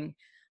encouraging.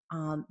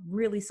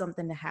 Really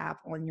something to have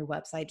on your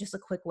website, just a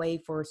quick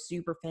way for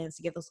super fans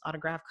to get those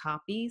autographed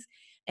copies.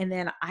 And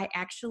then I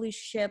actually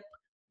ship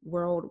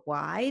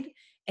worldwide.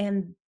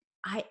 And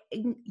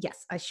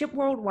yes, I ship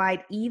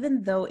worldwide,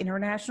 even though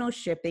international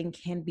shipping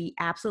can be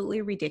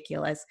absolutely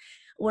ridiculous.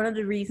 One of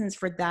the reasons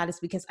for that is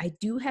because I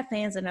do have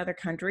fans in other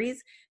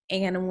countries.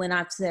 And when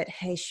I've said,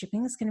 hey,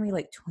 shipping is going to be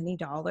like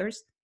 $20,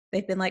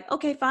 they've been like,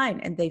 okay,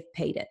 fine. And they've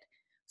paid it.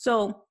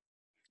 So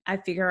I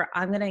figure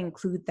I'm going to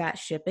include that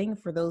shipping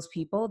for those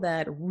people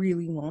that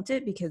really want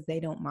it because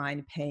they don't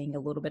mind paying a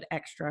little bit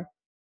extra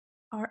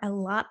or a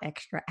lot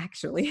extra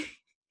actually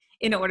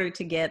in order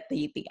to get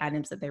the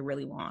items that they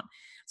really want.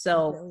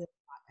 So Definitely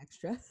a lot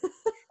extra.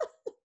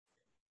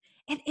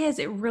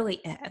 it really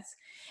is.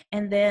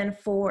 And then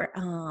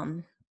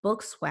for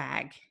book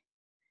swag,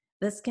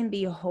 this can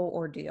be a whole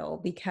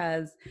ordeal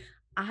because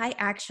I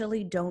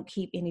actually don't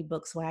keep any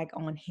book swag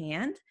on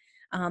hand.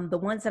 The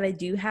ones that I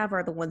do have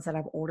are the ones that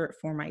I've ordered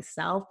for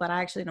myself, but I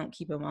actually don't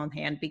keep them on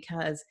hand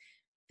because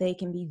they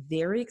can be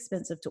very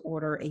expensive to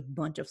order a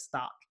bunch of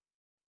stock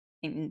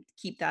and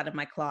keep that in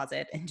my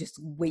closet and just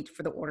wait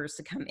for the orders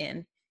to come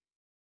in.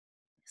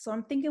 So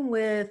I'm thinking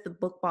with the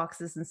book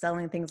boxes and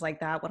selling things like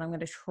that, what I'm going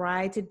to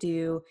try to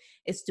do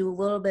is do a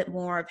little bit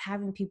more of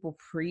having people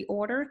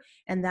pre-order.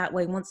 And that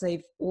way, once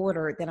they've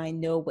ordered, then I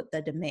know what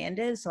the demand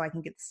is so I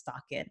can get the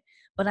stock in.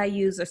 But I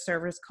use a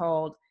service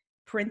called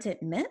Printed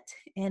Mint,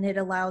 and it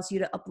allows you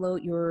to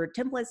upload your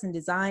templates and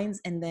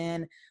designs. And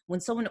then when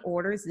someone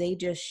orders, they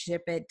just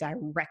ship it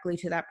directly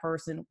to that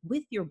person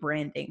with your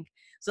branding.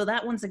 So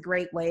that one's a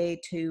great way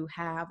to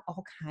have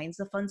all kinds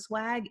of fun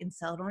swag and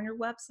sell it on your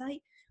website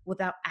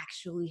without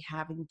actually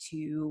having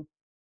to,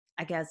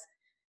 I guess,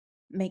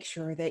 make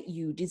sure that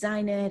you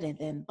design it and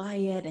then buy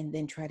it and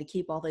then try to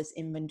keep all this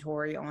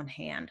inventory on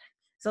hand.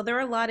 So there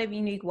are a lot of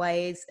unique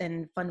ways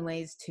and fun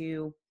ways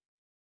to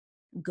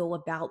go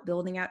about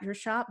building out your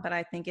shop, but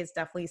I think it's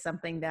definitely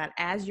something that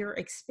as you're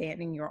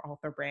expanding your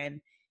author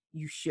brand,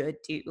 you should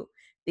do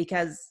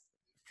because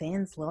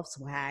fans love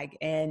swag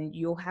and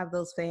you'll have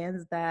those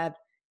fans that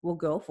will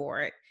go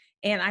for it.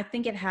 And I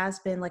think it has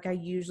been like I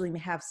usually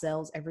have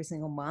sales every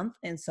single month.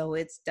 And so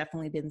it's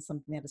definitely been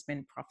something that has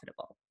been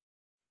profitable.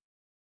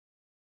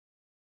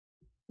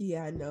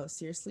 Yeah, no,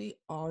 seriously,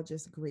 all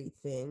just great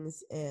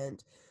things.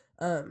 And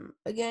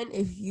again,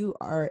 if you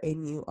are a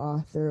new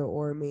author,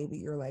 or maybe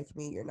you're like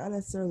me, you're not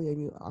necessarily a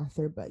new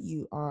author, but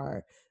you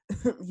are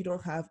you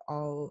don't have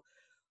all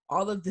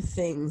of the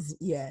things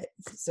yet,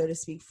 so to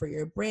speak, for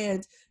your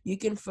brand, you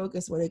can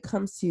focus when it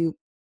comes to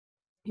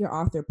your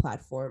author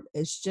platform.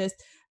 It's just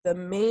the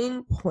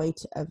main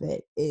point of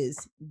it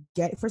is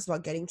first of all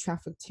getting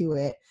traffic to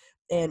it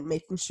and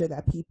making sure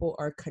that people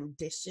are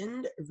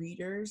conditioned,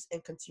 readers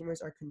and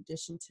consumers are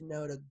conditioned to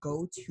know to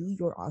go to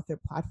your author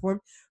platform,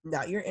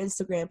 not your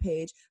Instagram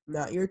page,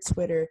 not your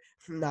Twitter,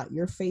 not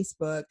your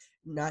Facebook,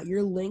 not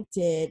your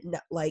LinkedIn,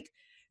 not like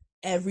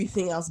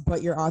everything else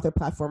but your author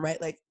platform,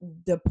 right? Like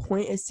the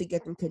point is to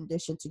get them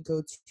conditioned to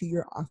go to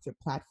your author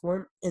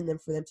platform and then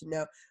for them to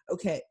know,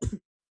 okay,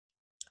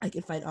 I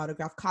can find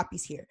autographed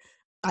copies here.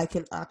 I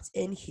can opt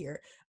in here.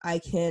 I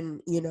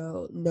can,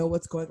 know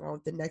what's going on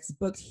with the next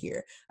book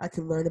here. I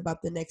can learn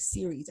about the next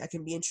series. I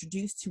can be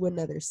introduced to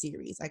another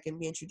series. I can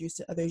be introduced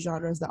to other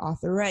genres the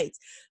author writes,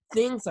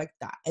 things like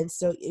that. And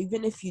so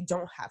even if you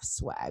don't have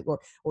swag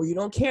or you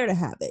don't care to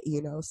have it,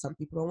 some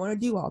people don't want to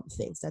do all the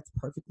things. That's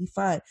perfectly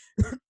fine.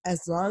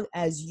 As long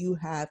as you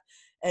have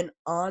an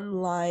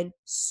online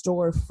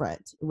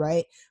storefront,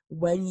 right?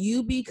 When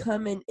you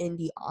become an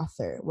indie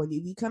author, when you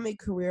become a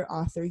career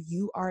author,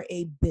 you are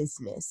a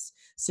business.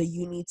 So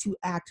you need to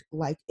act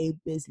like a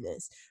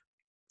business.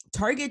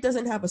 Target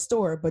doesn't have a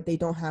store, but they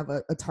don't have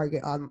a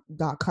Target on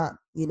 .com,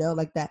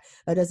 like that.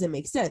 That doesn't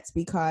make sense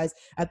because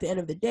at the end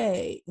of the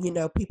day,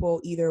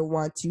 people either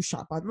want to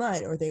shop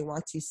online or they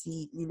want to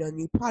see,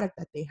 new product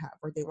that they have,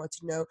 or they want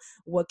to know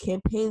what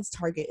campaigns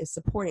Target is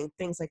supporting,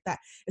 things like that.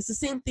 It's the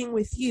same thing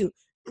with you.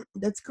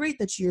 That's great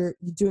that you're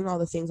doing all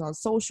the things on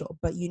social,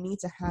 but you need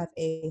to have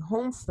a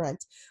home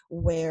front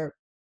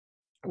whereby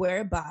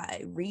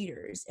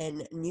readers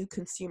and new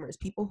consumers,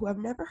 people who have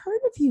never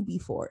heard of you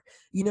before,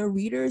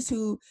 readers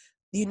who,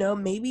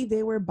 maybe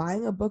they were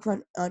buying a book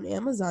on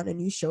Amazon and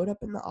you showed up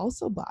in the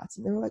also bots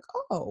and they were like,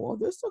 oh, well,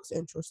 this looks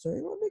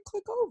interesting. Let me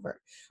click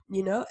over,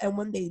 and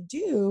when they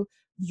do,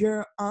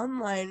 your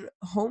online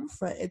home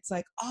front, it's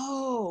like,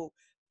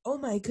 oh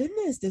my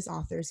goodness, this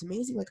author is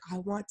amazing. Like, I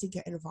want to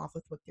get involved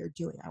with what they're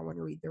doing. I want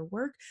to read their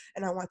work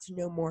and I want to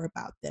know more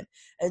about them.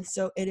 And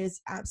so it is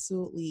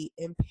absolutely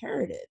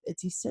imperative.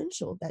 It's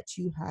essential that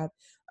you have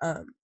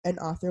an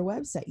author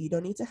website. You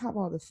don't need to have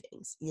all the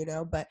things,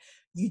 but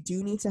you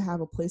do need to have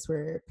a place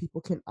where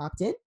people can opt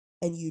in,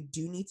 and you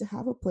do need to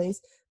have a place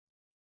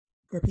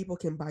where people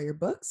can buy your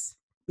books,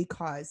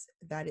 because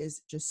that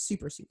is just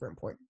super, super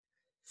important.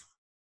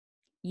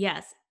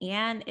 Yes,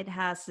 and it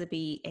has to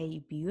be a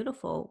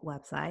beautiful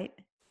website.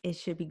 It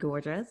should be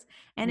gorgeous,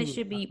 and it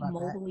should Talk be about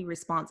that. mobilely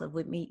responsive,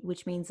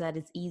 which means that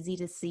it's easy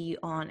to see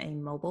on a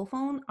mobile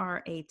phone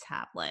or a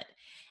tablet.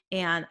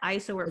 And I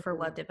used to work for a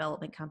web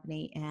development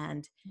company,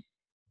 and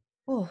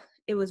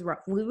it was rough.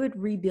 We would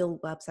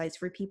rebuild websites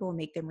for people and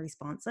make them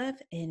responsive,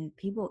 and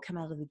people would come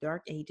out of the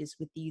dark ages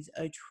with these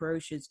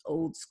atrocious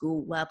old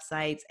school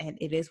websites, and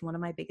it is one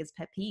of my biggest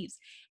pet peeves.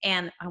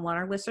 And I want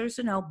our listeners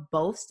to know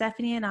both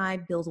Stephanie and I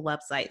build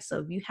websites. So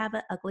if you have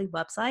an ugly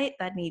website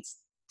that needs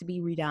to be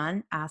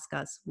redone, ask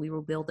us. We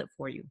will build it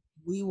for you.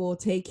 We will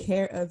take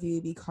care of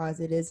you because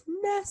it is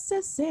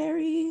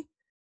necessary.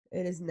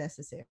 It is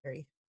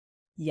necessary.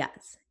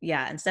 Yes.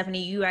 Yeah. And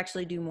Stephanie, you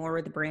actually do more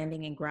with the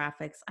branding and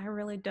graphics. I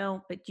really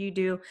don't, but you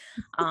do.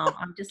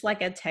 I'm just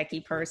like a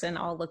techie person.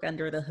 I'll look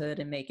under the hood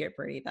and make it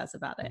pretty. That's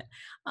about it.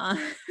 Uh,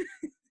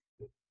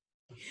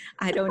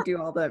 I don't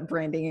do all the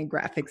branding and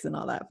graphics and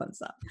all that fun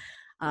stuff.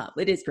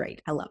 It is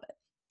great. I love it.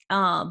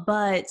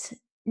 But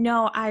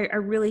no, I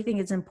really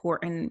think it's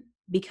important,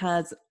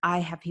 because I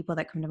have people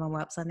that come to my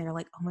website and they're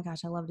like, oh my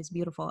gosh, I love it. It's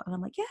beautiful. And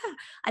I'm like, yeah,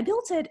 I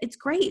built it. It's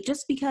great.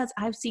 Just because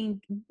I've seen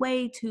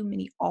way too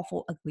many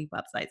awful, ugly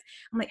websites.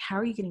 I'm like, how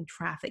are you getting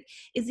traffic?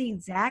 It's the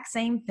exact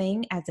same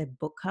thing as a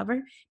book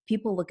cover.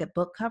 People look at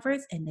book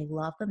covers and they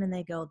love them and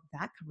they go,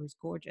 that cover is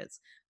gorgeous.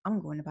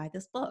 I'm going to buy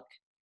this book.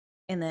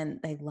 And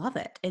then they love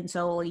it. And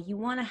so you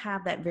want to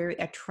have that very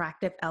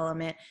attractive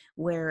element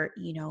where,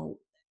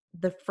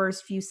 the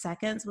first few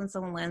seconds when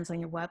someone lands on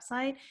your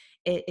website,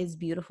 it is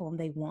beautiful and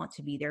they want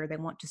to be there. They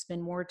want to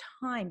spend more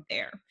time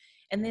there.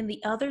 And then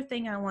the other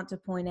thing I want to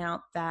point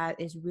out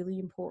that is really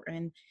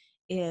important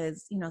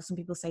is, some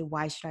people say,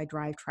 why should I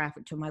drive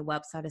traffic to my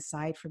website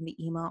aside from the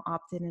email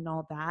opt-in and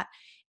all that?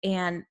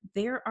 And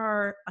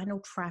I know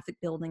traffic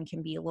building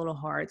can be a little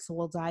hard, so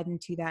we'll dive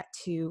into that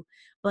too.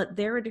 But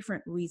there are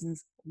different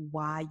reasons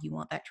why you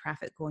want that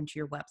traffic going to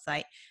your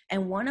website.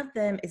 And one of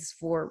them is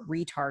for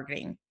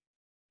retargeting.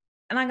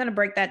 And I'm going to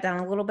break that down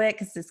a little bit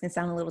because this can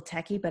sound a little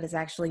techie, but it's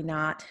actually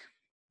not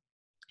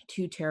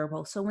too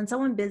terrible. So when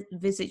someone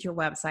visits your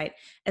website,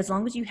 as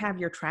long as you have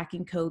your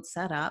tracking code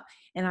set up,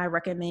 and I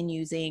recommend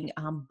using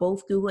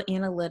both Google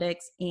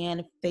Analytics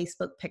and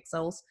Facebook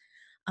Pixels,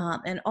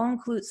 and I'll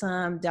include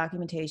some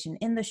documentation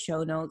in the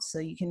show notes so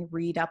you can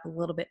read up a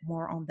little bit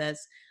more on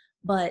this.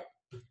 But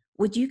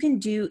what you can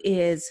do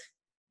is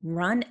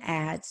run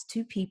ads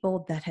to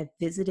people that have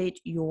visited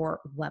your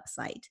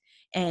website.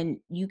 And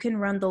you can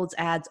run those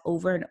ads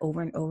over and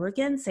over and over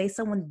again. Say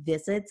someone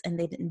visits and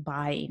they didn't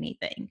buy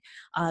anything.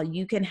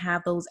 You can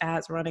have those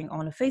ads running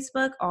on a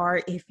Facebook,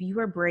 or if you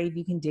are brave,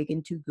 you can dig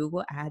into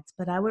Google Ads,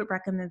 but I would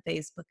recommend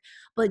Facebook.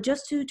 But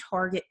just to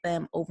target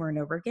them over and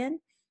over again.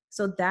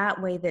 So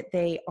that way that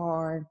they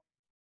are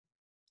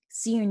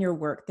seeing your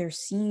work, they're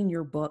seeing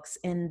your books,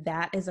 and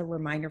that is a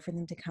reminder for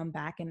them to come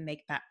back and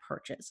make that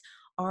purchase.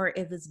 Or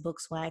if it's book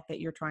swag that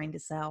you're trying to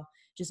sell,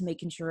 just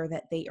making sure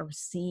that they are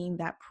seeing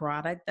that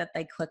product that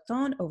they clicked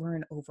on over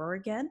and over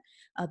again,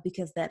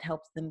 because that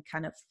helps them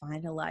kind of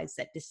finalize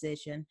that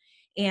decision.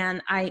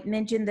 And I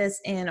mentioned this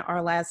in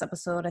our last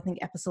episode, I think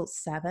episode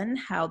 7,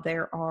 how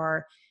there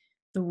are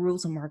the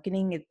rules of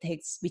marketing, it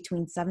takes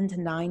between 7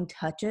 to 9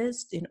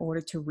 touches in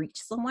order to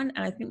reach someone.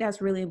 And I think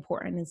that's really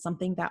important and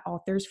something that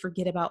authors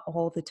forget about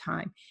all the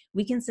time.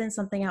 We can send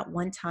something out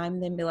one time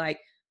and then be like,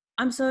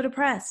 I'm so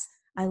depressed.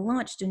 I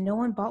launched and no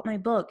one bought my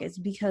book. It's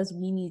because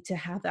we need to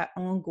have that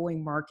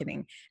ongoing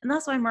marketing. And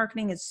that's why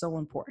marketing is so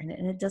important.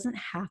 And it doesn't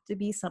have to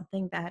be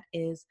something that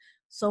is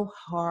so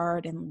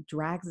hard and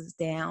drags us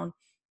down.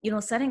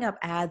 Setting up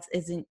ads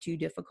isn't too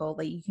difficult.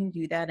 Like you can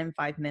do that in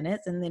 5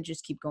 minutes and then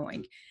just keep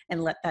going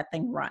and let that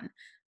thing run.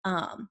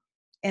 Um,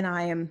 and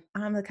I'm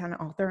the kind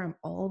of author, I'm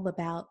all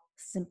about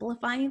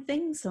simplifying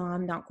things. So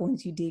I'm not going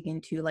to dig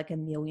into like a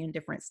million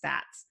different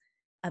stats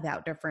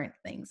about different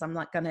things. I'm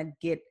not going to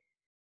get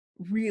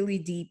really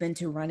deep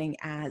into running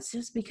ads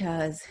just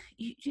because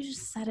you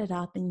just set it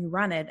up and you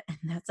run it and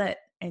that's it.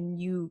 And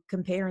you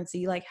compare and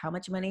see like how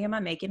much money am I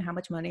making? How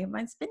much money am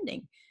I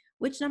spending?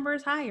 Which number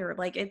is higher?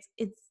 Like it's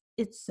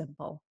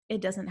simple. It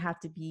doesn't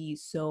have to be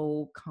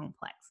so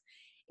complex.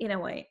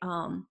 Anyway,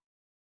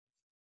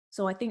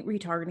 so I think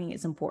retargeting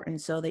is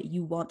important so that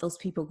you want those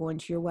people going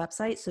to your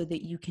website so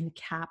that you can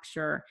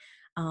capture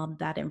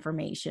that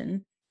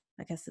information.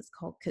 I guess it's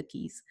called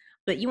cookies,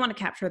 but you want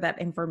to capture that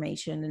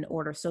information in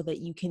order so that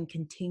you can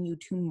continue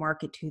to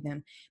market to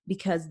them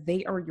because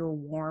they are your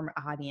warm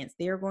audience.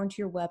 They are going to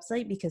your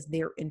website because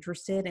they're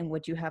interested in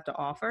what you have to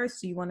offer.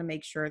 So you want to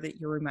make sure that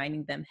you're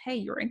reminding them, hey,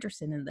 you're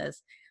interested in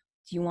this.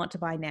 Do you want to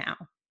buy now?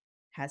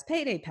 Has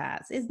payday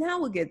pass? Is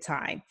now a good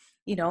time?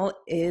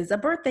 Is a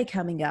birthday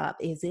coming up?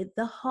 Is it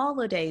the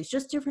holidays?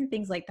 Just different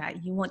things like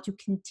that. You want to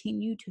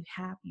continue to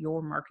have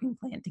your marketing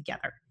plan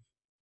together.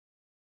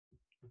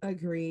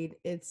 Agreed.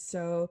 It's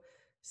so,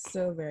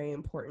 so very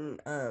important.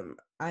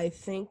 I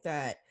think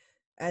that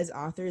as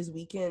authors,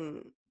 we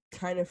can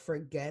kind of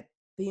forget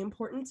the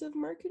importance of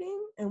marketing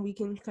and we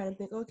can kind of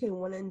think, okay,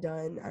 one and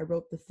done. I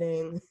wrote the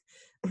thing,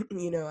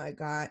 I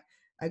got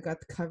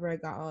the cover, I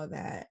got all of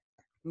that.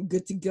 I'm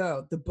good to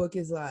go. The book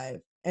is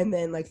live. And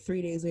then like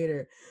 3 days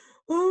later,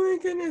 oh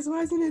my goodness,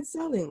 why isn't it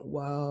selling?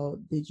 Well,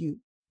 did you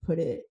put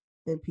it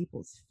in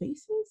people's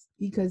faces?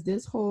 Because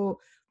this whole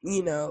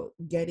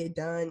get it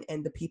done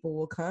and the people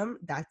will come,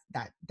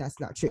 that's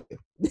not true.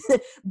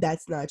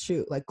 That's not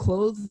true. Like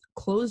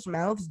closed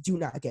mouths do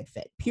not get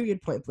fed,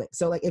 period, point blank.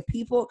 So like if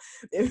people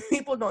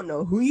don't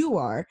know who you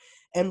are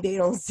and they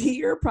don't see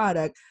your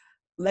product,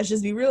 let's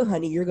just be real,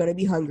 honey, you're going to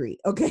be hungry,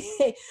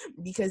 okay?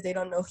 Because they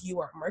don't know who you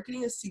are.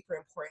 Marketing is super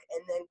important.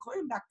 And then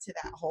going back to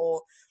that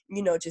whole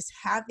just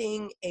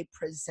having a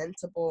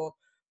presentable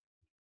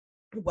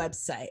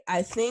website,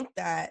 I think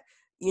that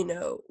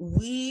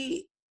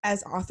we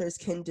as authors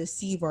can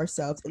deceive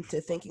ourselves into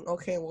thinking,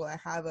 okay, well, I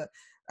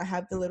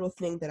have the little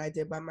thing that I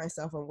did by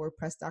myself on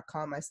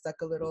WordPress.com. I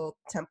stuck a little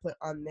template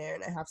on there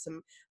and I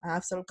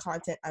have some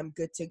content. I'm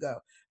good to go.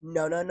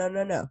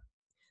 No.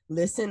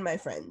 Listen, my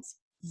friends,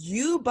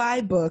 you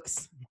buy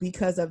books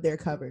because of their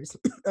covers.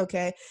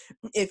 Okay.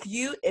 If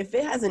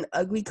it has an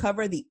ugly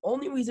cover, the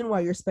only reason why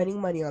you're spending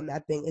money on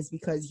that thing is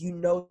because you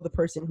know the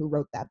person who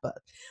wrote that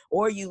book,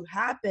 or you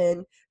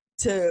happen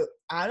to,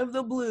 out of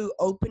the blue,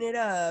 open it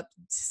up,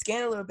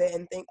 scan a little bit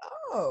and think,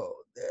 oh,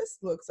 this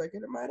looks like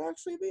it might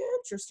actually be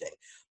interesting.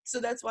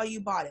 So that's why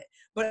you bought it.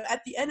 But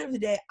at the end of the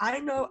day, I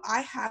know I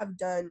have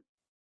done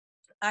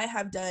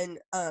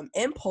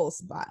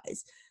impulse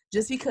buys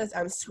just because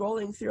I'm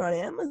scrolling through on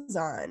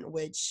Amazon,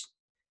 which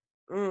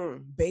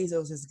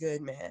Bezos is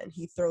good, man.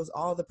 He throws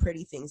all the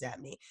pretty things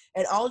at me,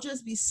 and I'll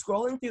just be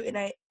scrolling through,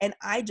 and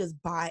I just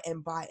buy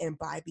and buy and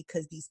buy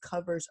because these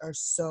covers are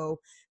so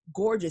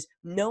gorgeous.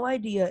 No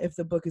idea if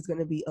the book is going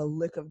to be a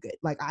lick of good.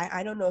 Like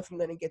I don't know if I'm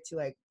going to get to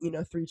like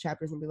 3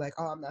 chapters and be like,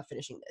 oh, I'm not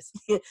finishing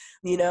this,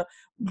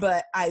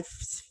 But I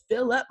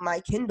fill up my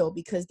Kindle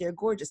because they're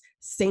gorgeous.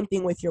 Same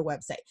thing with your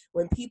website.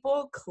 When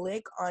people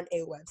click on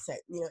a website,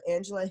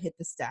 Angela hit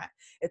the stat.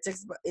 It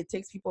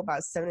takes people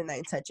about 7 to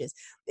 9 touches.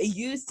 It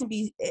used to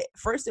be,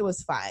 first it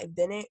was 5,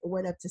 then it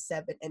went up to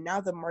 7, and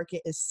now the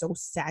market is so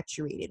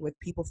saturated with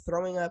people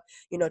throwing up,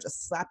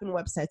 just slapping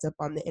websites up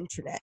on the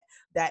internet,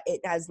 that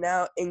it has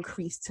now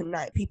increased to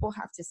 9. People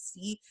have to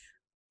see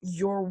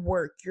your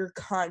work, your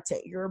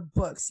content, your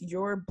books,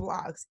 your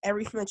blogs,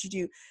 everything that you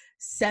do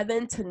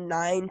 7 to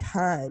 9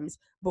 times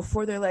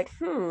before they're like,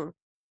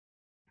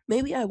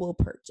 maybe I will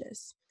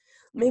purchase.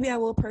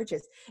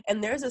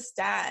 And there's a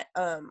stat,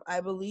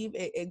 I believe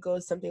it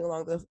goes something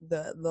along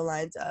the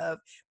lines of,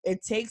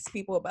 it takes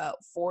people about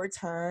 4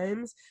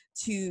 times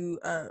to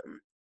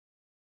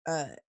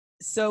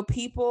so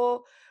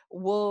people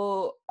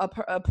will,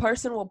 a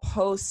person will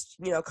post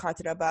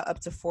content about up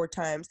to 4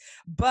 times,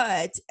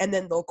 and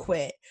then they'll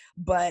quit.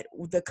 But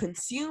the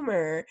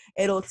consumer,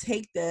 it'll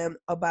take them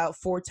about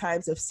 4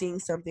 times of seeing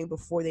something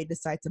before they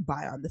decide to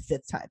buy on the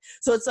 5th time.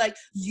 So it's like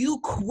you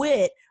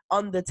quit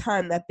on the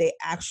time that they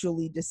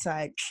actually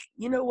decide,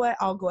 you know what,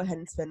 I'll go ahead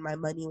and spend my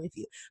money with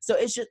you. So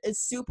it's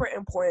super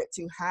important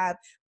to have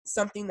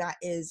something that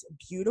is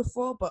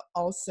beautiful but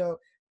also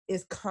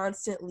is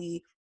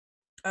constantly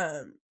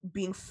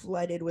being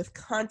flooded with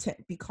content,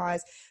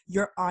 because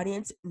your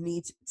audience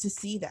needs to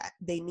see that.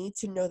 They need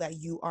to know that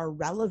you are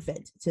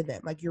relevant to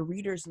them. Like, your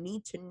readers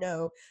need to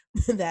know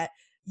that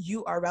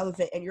you are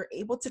relevant and you're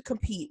able to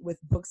compete with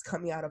books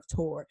coming out of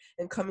Tor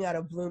and coming out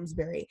of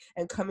Bloomsbury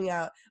and coming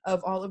out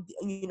of all of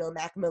the,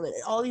 Macmillan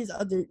and all these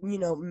other,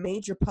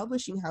 major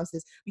publishing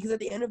houses. Because at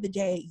the end of the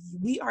day,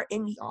 we are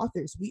indie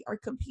authors. We are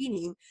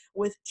competing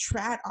with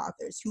trad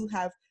authors who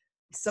have,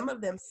 some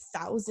of them,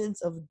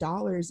 thousands of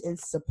dollars in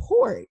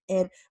support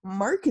and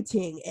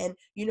marketing, and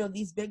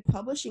these big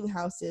publishing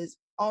houses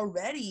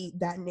already,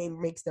 that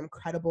name makes them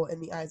credible in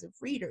the eyes of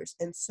readers.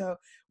 And so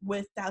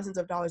with thousands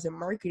of dollars in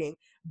marketing,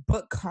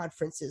 book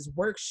conferences,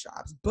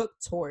 workshops, book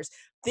tours,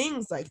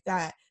 things like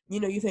that,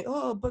 you think,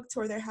 oh, book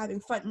tour, they're having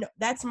fun. No,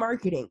 that's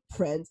marketing,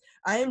 friends.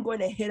 I am going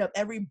to hit up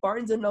every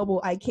Barnes and Noble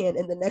I can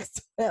in the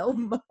next 12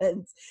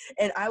 months,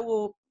 and I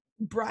will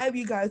bribe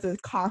you guys with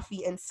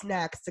coffee and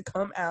snacks to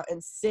come out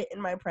and sit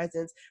in my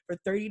presence for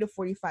 30 to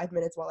 45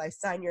 minutes while I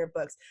sign your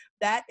books.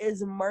 That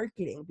is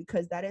marketing,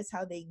 because that's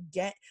how they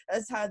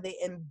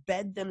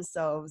embed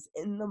themselves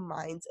in the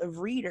minds of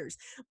readers.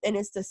 And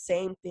it's the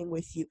same thing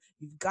with you.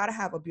 You've got to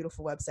have a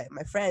beautiful website.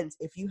 My friends,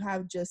 if you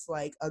have just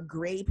like a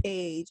gray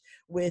page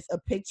with a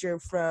picture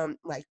from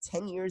like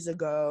 10 years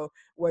ago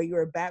where you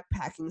were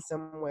backpacking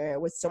somewhere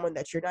with someone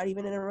that you're not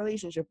even in a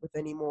relationship with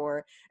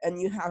anymore,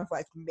 and you have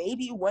like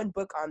maybe one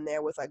book on there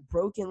with like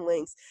broken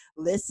links,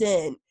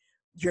 listen,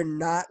 you're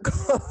not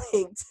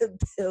going to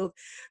build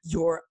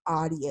your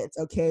audience,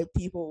 okay?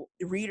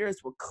 Readers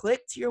will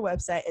click to your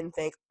website and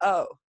think,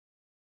 oh,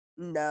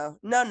 no,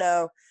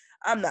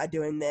 I'm not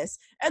doing this.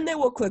 And they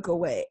will click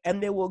away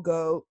and they will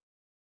go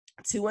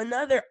to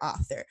another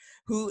author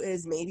who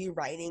is maybe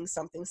writing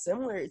something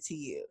similar to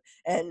you.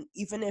 And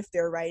even if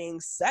their writing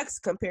sucks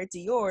compared to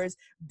yours,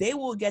 they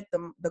will get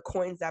the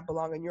coins that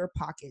belong in your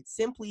pocket,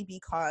 simply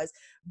because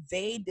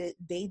they did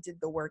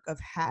the work of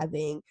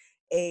having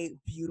a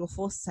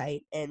beautiful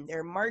site and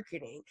their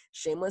marketing.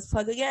 Shameless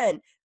plug again.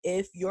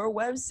 If your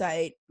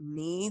website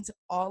needs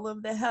all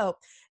of the help,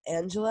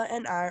 Angela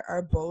and I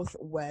are both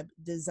web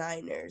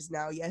designers.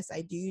 Now, yes,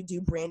 I do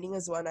branding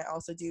as well, and I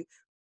also do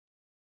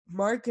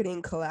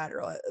marketing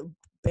collateral,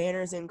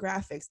 banners and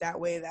graphics. That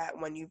way, that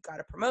when you've got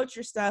to promote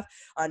your stuff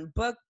on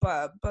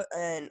BookBub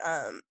and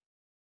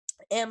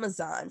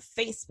Amazon,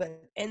 Facebook,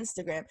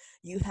 Instagram,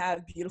 you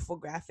have beautiful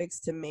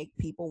graphics to make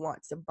people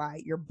want to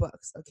buy your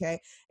books. Okay,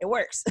 it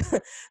works.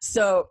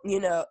 So,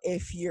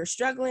 if you're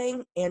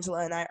struggling,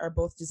 Angela and I are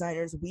both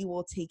designers. We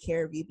will take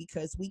care of you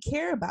because we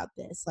care about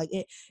this. Like,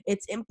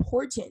 it's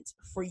important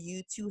for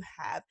you to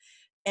have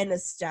an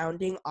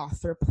astounding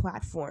author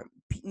platform.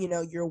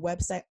 Your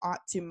website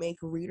ought to make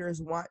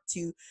readers want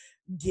to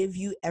give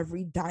you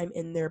every dime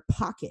in their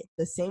pocket.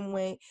 The same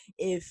way,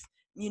 if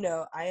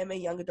I am a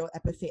young adult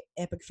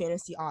epic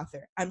fantasy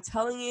author, I'm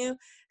telling you,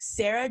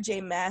 Sarah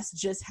J. Maas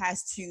just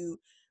has to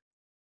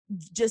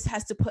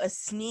put a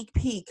sneak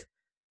peek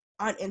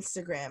on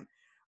Instagram.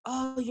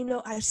 Oh,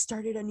 I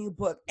started a new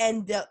book,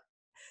 and the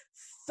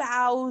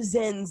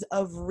thousands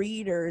of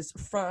readers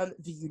from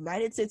the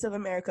United States of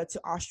America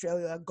to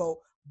Australia go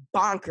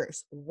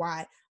bonkers.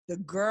 Why? The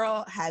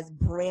girl has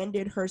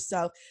branded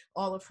herself.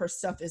 All of her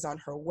stuff is on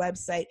her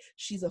website.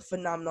 She's a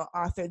phenomenal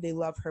author. They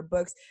love her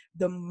books.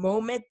 The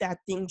moment that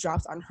thing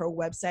drops on her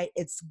website,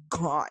 it's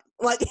gone.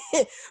 Like,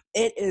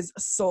 it is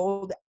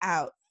sold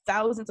out.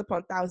 Thousands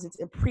upon thousands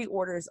in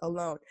pre-orders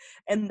alone.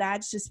 And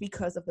that's just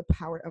because of the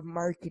power of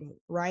marketing,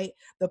 right?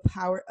 The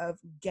power of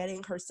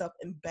getting herself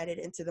embedded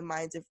into the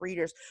minds of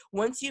readers.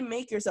 Once you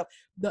make yourself,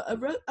 the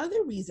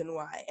other reason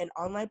why an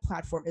online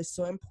platform is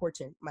so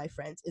important, my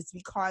friends, is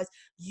because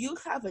you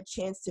have a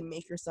chance to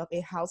make yourself a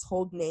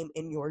household name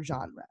in your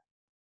genre.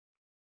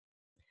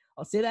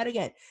 I'll say that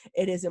again.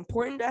 It is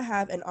important to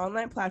have an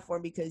online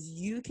platform because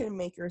you can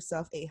make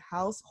yourself a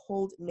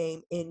household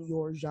name in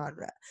your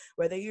genre.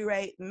 Whether you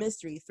write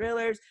mystery,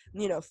 thrillers,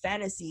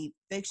 fantasy,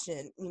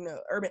 fiction,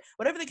 urban,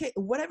 whatever the case,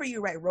 whatever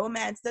you write,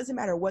 romance, doesn't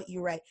matter what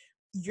you write.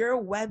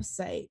 Your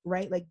website,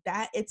 right? Like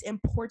that, it's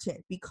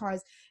important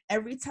because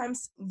every time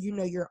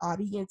your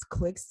audience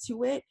clicks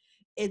to it,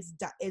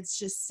 it's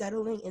just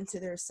settling into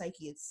their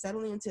psyche. It's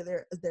settling into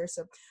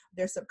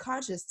their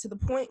subconscious, to the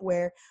point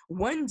where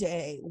one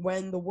day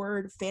when the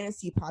word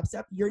fantasy pops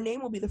up, your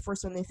name will be the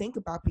first one they think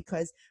about,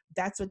 because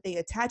that's what they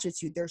attach it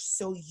to. They're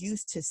so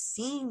used to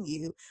seeing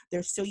you.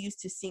 They're so used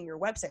to seeing your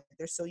website.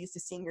 They're so used to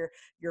seeing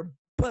your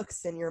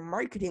books and your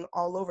marketing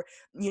all over.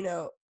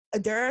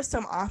 There are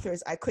some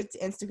authors, I click to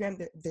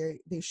Instagram,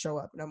 they show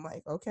up, and I'm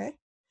like, okay.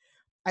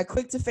 I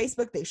click to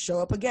Facebook, they show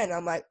up again.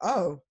 I'm like,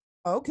 oh,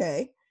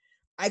 okay.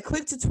 I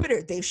click to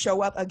Twitter, they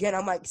show up again.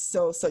 I'm like,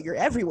 so you're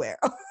everywhere.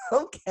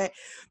 Okay.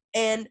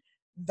 And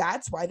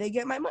that's why they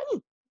get my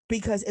money,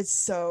 because it's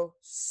so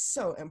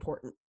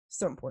important.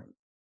 So important.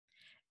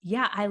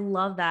 Yeah, I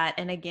love that.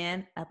 And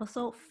again,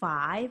 episode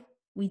 5,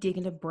 we dig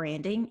into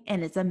branding,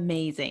 and it's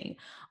amazing.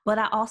 But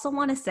I also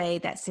want to say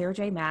that Sarah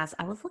J. Maas,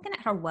 I was looking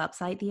at her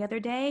website the other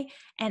day,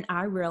 and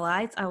I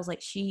realized, I was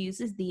like, she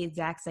uses the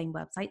exact same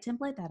website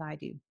template that I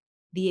do.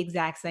 the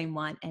exact same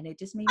one. And it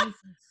just made me feel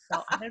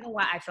so, I don't know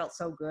why I felt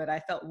so good. I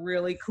felt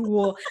really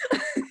cool.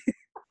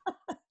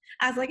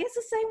 I was like, it's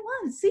the same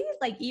one. See,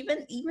 like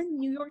even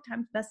New York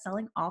Times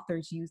bestselling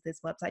authors use this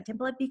website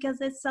template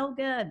because it's so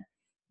good.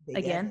 They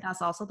get Again, it.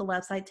 that's also the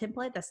website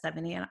template that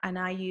Stephanie and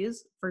I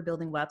use for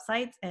building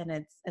websites, and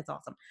it's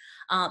awesome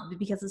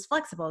because it's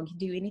flexible. You can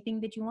do anything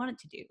that you want it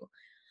to do.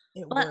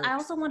 It But I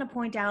works. also want to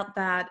point out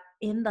that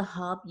in the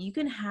hub, you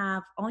can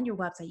have on your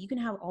website, you can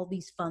have all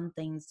these fun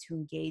things to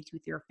engage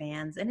with your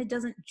fans. And it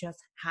doesn't just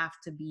have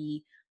to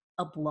be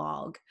a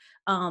blog.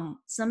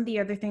 Some of the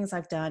other things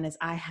I've done is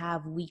I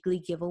have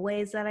weekly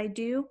giveaways that I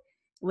do,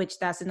 which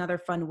that's another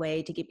fun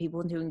way to get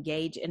people to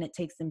engage. And it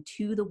takes them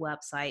to the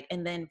website.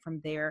 And then from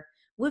there,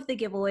 with the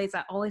giveaways,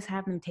 I always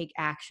have them take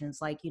actions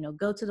like,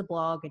 go to the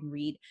blog and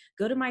read,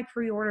 go to my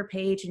pre-order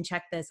page and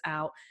check this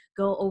out,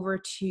 go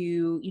over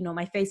to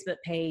my Facebook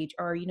page,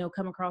 or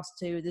come across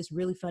to this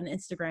really fun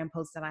Instagram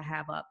post that I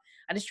have up.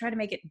 I just try to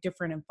make it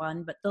different and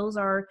fun, but those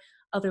are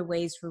other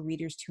ways for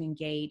readers to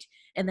engage.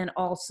 And then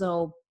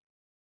also,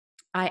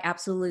 I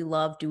absolutely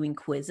love doing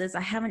quizzes.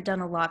 I haven't done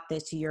a lot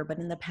this year, but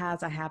in the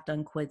past I have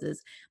done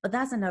quizzes. But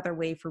that's another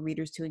way for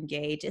readers to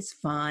engage. It's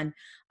fun.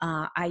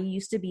 I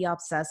used to be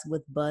obsessed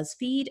with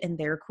BuzzFeed and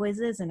their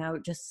quizzes, and I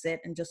would just sit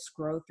and just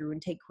scroll through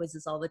and take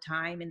quizzes all the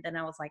time. And then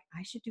I was like,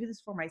 I should do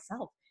this for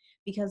myself,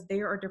 because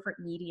there are different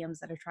mediums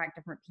that attract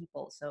different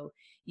people. So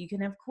you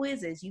can have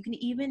quizzes. You can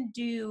even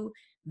do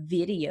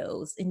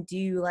videos and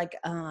do like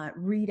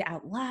read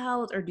out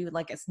loud, or do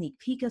like a sneak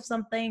peek of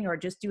something, or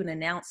just do an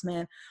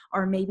announcement,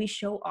 or maybe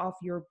show off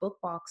your book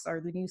box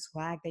or the new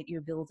swag that you're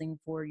building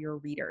for your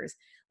readers.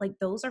 Like,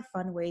 those are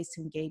fun ways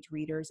to engage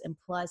readers. And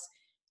plus,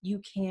 you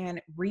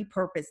can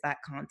repurpose that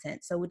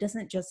content. So you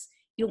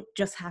don't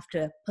just have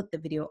to put the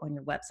video on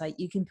your website.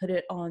 You can put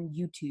it on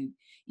YouTube.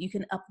 You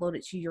can upload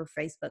it to your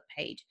Facebook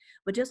page.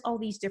 But just all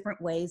these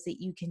different ways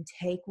that you can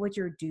take what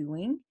you're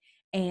doing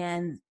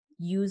and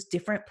use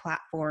different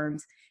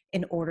platforms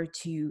in order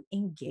to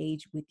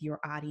engage with your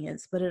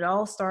audience. But it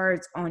all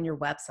starts on your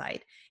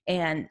website.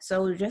 And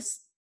so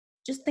just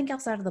think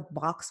outside of the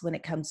box when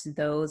it comes to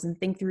those, and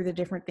think through the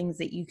different things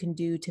that you can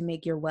do to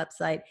make your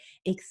website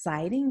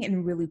exciting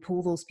and really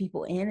pull those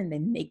people in and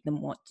then make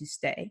them want to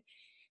stay.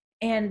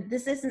 And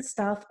this isn't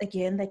stuff,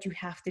 again, that you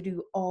have to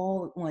do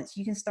all at once.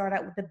 You can start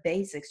out with the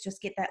basics,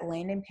 just get that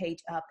landing page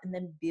up, and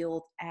then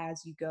build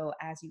as you go,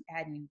 as you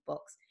add new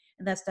books.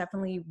 And that's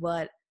definitely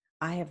what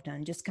I have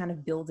done, just kind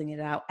of building it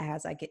out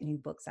as I get new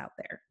books out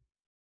there.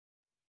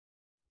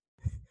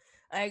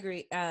 I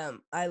agree.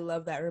 I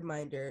love that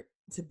reminder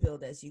to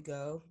build as you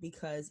go,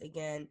 because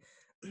again,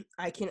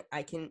 I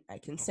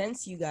can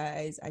sense you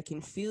guys. I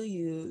can feel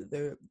you,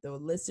 the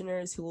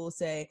listeners who will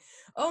say,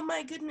 "Oh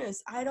my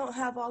goodness, I don't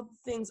have all the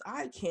things.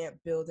 I can't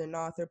build an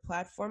author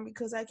platform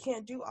because I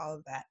can't do all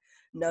of that."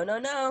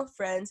 No,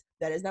 friends,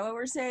 that is not what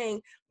we're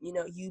saying.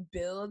 You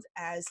build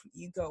as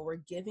you go. We're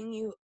giving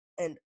you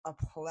a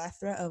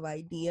plethora of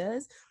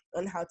ideas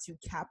on how to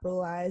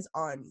capitalize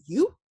on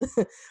you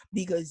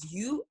because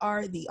you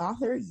are the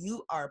author,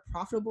 you are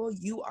profitable,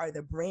 you are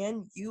the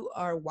brand, you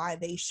are why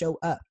they show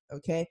up.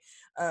 Okay,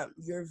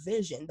 your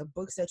vision, the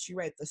books that you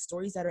write, the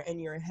stories that are in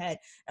your head,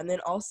 and then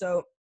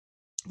also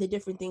the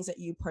different things that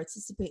you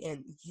participate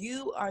in.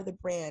 You are the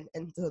brand,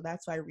 and so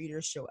that's why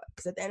readers show up,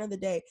 because at the end of the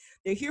day,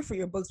 they're here for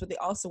your books, but they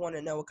also want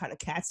to know what kind of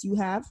cats you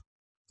have,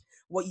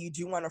 what you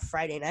do on a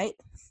Friday night,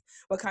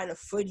 what kind of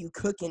food you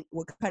cook and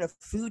what kind of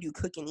food you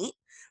cook and eat.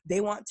 They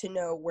want to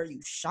know where you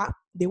shop.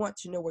 They want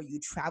to know where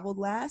you traveled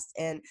last,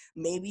 and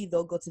maybe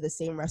they'll go to the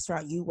same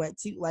restaurant you went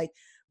to. Like,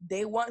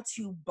 they want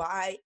to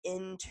buy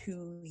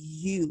into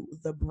you,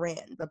 the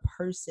brand, the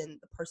person,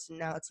 the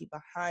personality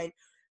behind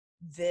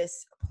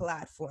this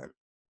platform.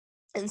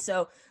 And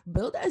so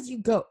build as you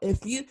go.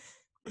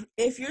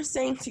 If you're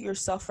saying to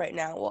yourself right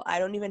now, well, I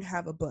don't even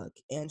have a book,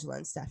 Angela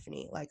and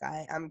Stephanie, like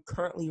I'm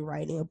currently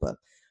writing a book,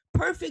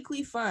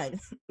 perfectly fine.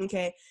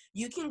 Okay,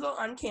 you can go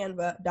on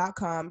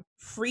canva.com,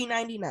 free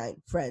 99,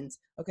 friends.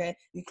 Okay,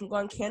 you can go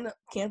on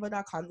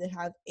canva.com. They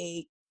have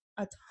a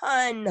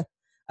ton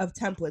of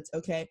templates.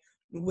 Okay,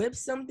 whip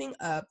something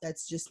up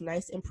that's just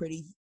nice and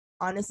pretty.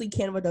 Honestly,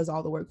 Canva does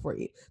all the work for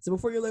you. So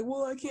before you're like,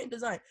 well, I can't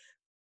design,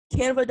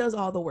 Canva does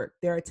all the work.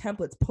 There are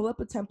templates. Pull up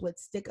a template,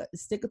 stick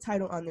a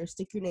title on there,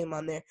 stick your name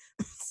on there,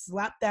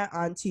 slap that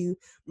onto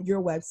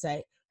your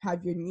website,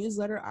 have your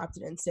newsletter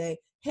opted and say,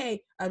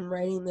 hey, I'm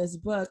writing this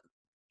book.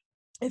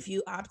 If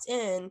you opt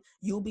in,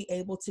 you'll be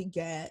able to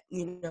get,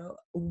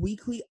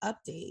 weekly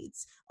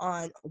updates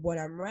on what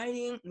I'm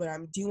writing, what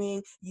I'm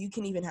doing. You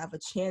can even have a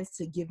chance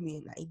to give me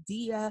an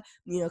idea,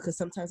 because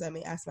sometimes I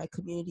may ask my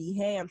community,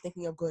 hey, I'm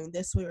thinking of going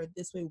this way or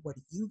this way. What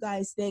do you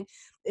guys think?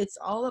 It's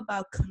all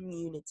about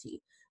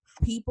community.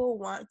 People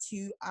want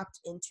to opt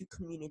into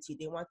community.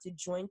 They want to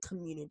join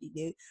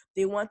community.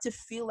 They want to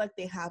feel like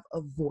they have a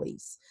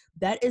voice.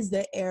 That is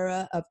the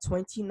era of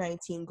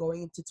 2019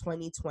 going into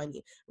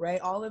 2020,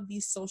 right? All of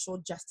these social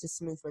justice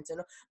movements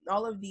and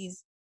all of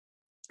these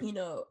you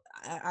know,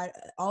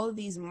 all of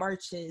these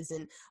marches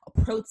and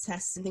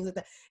protests and things like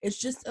that. It's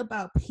just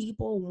about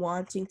people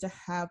wanting to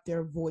have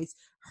their voice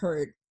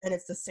heard. And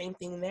it's the same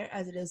thing there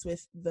as it is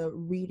with the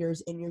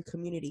readers in your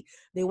community.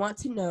 They want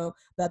to know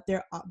that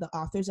they're the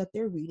authors that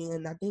they're reading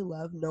and that they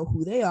love know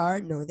who they are,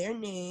 know their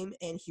name,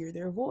 and hear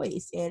their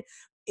voice. And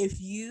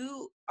if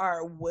you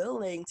are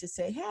willing to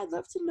say, hey, I'd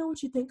love to know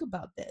what you think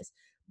about this,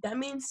 that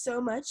means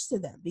so much to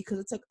them, because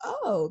it's like,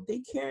 oh, they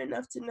care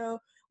enough to know,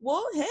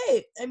 well,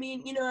 hey, I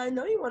mean, you know, I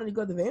know you wanted to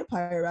go the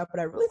vampire route, but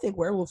I really think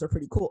werewolves are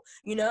pretty cool,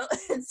 you know?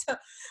 And so,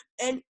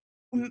 and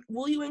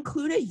will you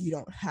include it? You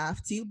don't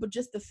have to, but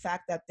just the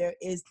fact that there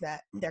is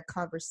that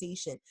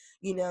conversation,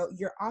 you know,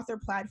 your author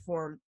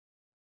platform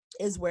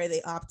is where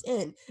they opt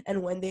in,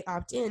 and when they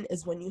opt in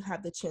is when you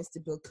have the chance to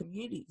build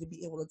community, to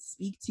be able to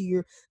speak to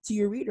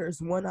your readers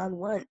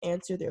one-on-one,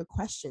 answer their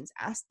questions,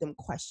 ask them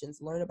questions,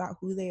 learn about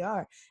who they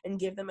are, and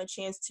give them a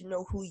chance to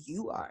know who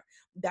you are.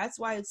 That's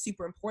why it's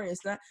super important.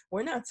 It's not,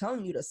 we're not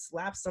telling you to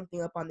slap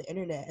something up on the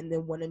internet and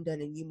then one and done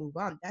and you move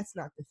on. That's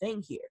not the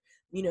thing here.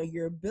 You know,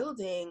 you're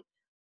building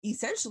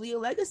essentially a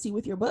legacy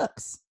with your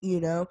books. You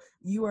know,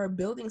 you are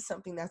building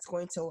something that's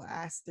going to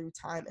last through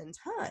time and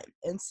time.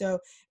 And so,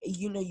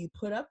 you know, you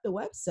put up the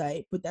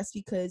website, but that's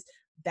because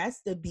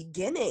that's the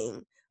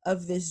beginning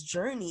of this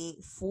journey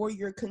for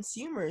your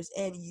consumers.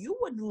 And you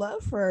would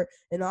love for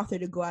an author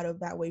to go out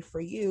of that way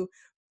for you.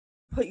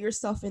 Put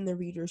yourself in the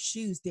reader's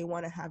shoes. They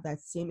want to have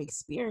that same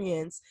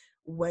experience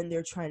when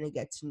they're trying to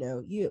get to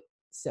know you.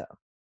 So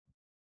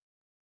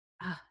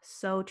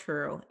So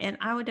true. And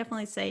I would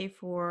definitely say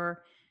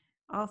for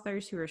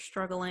authors who are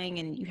struggling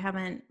and you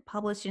haven't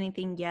published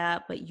anything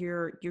yet, but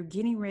you're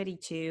getting ready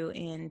to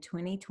in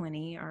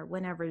 2020 or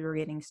whenever you're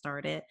getting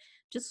started,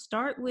 just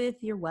start with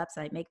your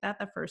website. Make that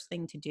the first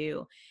thing to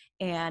do.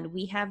 And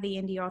we have the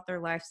Indie Author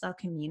Lifestyle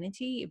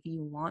community. If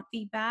you want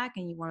feedback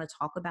and you want to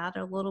talk about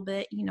it a little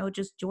bit, you know,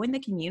 just join the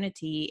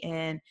community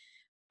and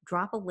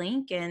drop a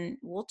link and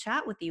we'll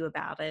chat with you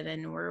about it,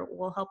 and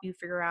we'll help you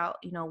figure out,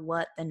 you know,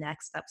 what the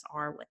next steps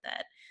are with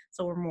it.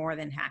 So we're more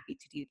than happy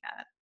to do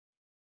that.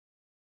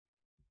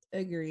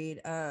 agreed.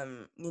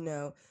 You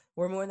know,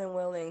 we're more than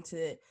willing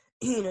to,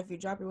 you know, if you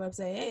drop your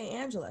website, hey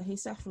Angela, hey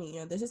Stephanie, you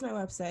know, this is my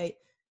website.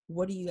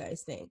 What do you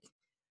guys think?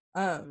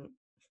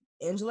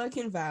 Angela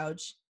can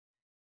vouch.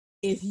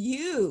 If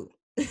you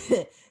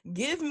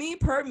give me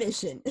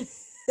permission,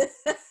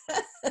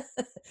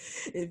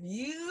 if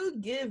you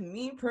give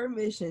me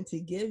permission to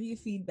give you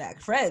feedback,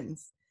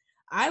 friends,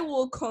 I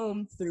will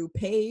comb through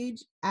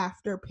page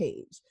after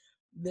page.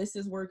 This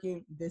is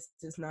working, this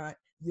is not.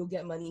 You'll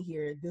get money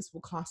here. This will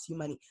cost you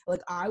money.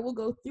 Like, I will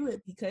go through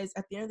it, because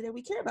at the end of the day,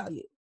 we care about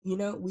you. You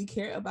know, we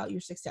care about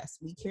your success.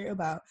 We care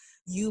about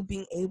you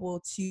being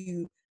able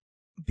to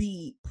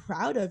be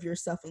proud of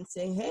yourself and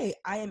say, hey,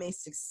 I am a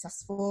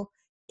successful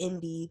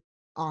indie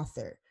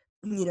author.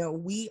 You know,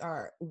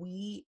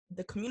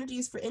 the community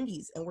is for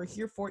indies, and we're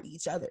here for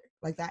each other.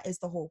 Like, that is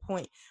the whole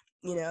point,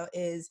 you know,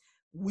 is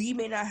we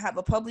may not have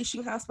a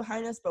publishing house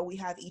behind us, but we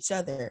have each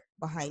other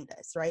behind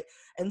us, right?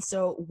 And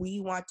so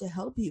we want to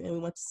help you and we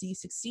want to see you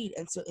succeed.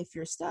 And so if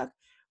you're stuck,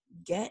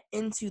 get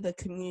into the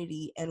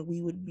community and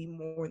we would be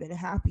more than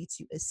happy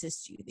to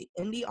assist you. The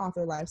Indie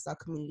Author Lifestyle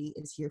community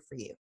is here for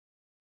you.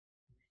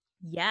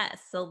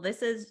 Yes. So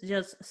this is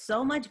just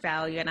so much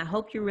value, and I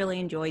hope you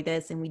really enjoy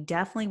this. And we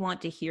definitely want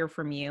to hear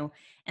from you.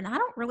 And I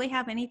don't really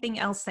have anything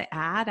else to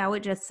add. I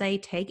would just say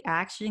take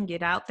action,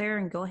 get out there,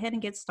 and go ahead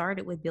and get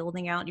started with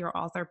building out your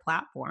author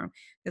platform.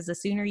 Because the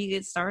sooner you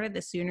get started,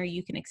 the sooner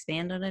you can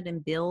expand on it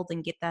and build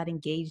and get that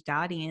engaged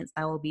audience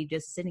that will be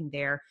just sitting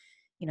there,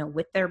 you know,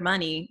 with their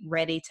money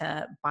ready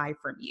to buy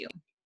from you.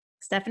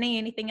 Stephanie,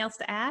 anything else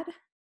to add?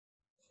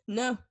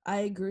 No, I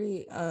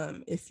agree.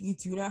 If you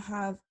do not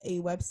have a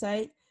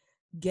website,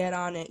 get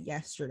on it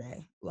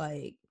yesterday.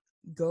 Like,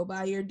 go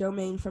buy your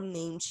domain from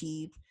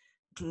Namecheap,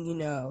 you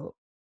know,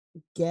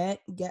 get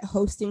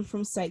hosting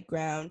from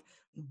SiteGround,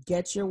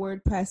 get your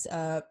WordPress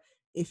up.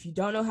 If you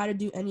don't know how to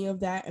do any of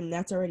that and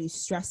that's already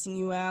stressing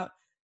you out,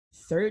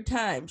 third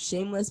time,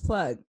 shameless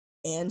plug,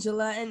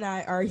 Angela and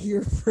I are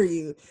here for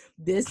you.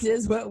 This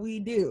is what we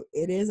do.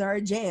 It is our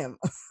jam.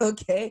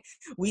 Okay.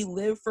 We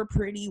live for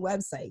pretty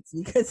websites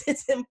because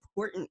it's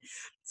important.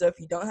 So if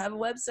you don't have a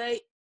website,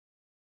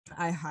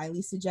 I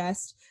highly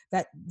suggest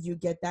that you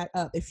get that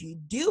up. If you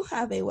do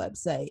have a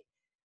website,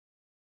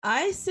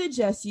 I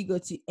suggest you go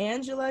to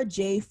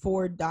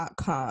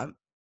angelajford.com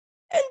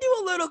and do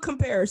a little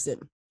comparison.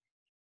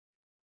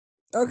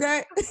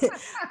 Okay?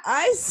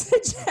 I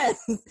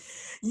suggest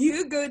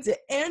you go to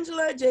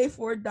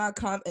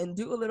angelajford.com and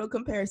do a little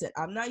comparison.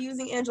 I'm not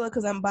using Angela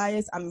because I'm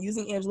biased. I'm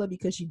using Angela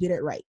because she did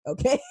it right.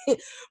 Okay?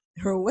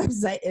 Her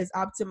website is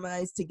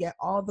optimized to get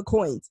all the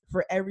coins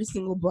for every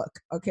single book.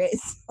 Okay?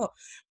 So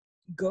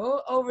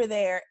go over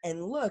there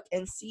and look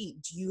and see,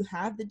 do you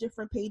have the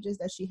different pages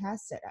that she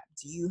has set up?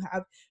 Do you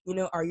have, you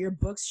know, are your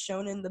books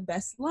shown in the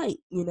best light,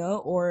 you know,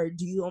 or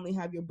do you only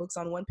have your books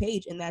on one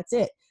page and that's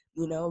it?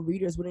 You know,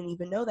 readers wouldn't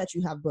even know that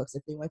you have books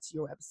if they went to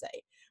your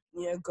website.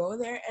 You know, go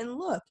there and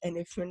look. And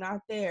if you're not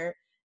there,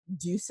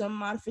 do some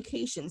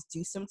modifications,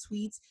 do some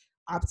tweets,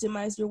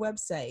 optimize your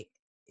website.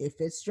 If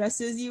it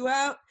stresses you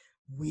out,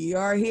 we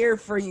are here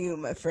for you,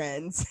 my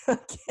friends.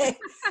 Okay.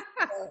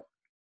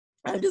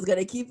 I'm just going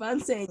to keep on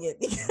saying it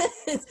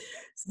because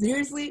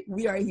seriously,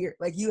 we are here.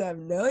 Like, you have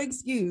no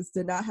excuse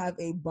to not have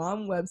a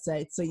bomb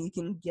website so you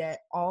can get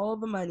all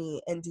the money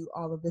and do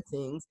all of the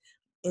things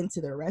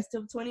into the rest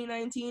of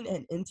 2019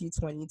 and into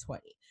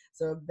 2020.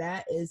 So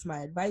that is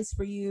my advice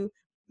for you.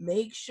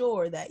 Make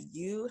sure that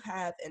you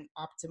have an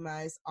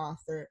optimized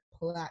author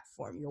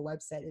platform. Your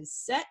website is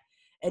set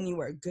and you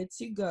are good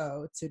to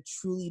go to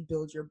truly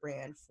build your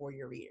brand for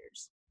your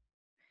readers.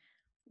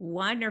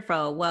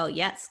 Wonderful. Well,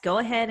 yes, go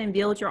ahead and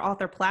build your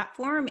author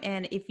platform.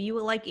 And if you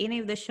would like any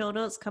of the show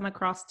notes, come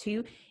across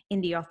to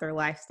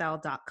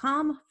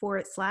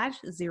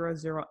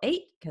indieauthorlifestyle.com/008,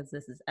 because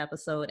this is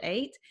episode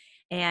 8.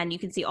 And you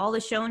can see all the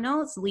show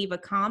notes, leave a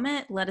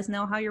comment, let us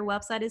know how your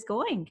website is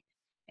going.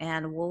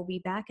 And we'll be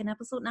back in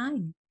episode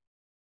 9.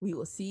 We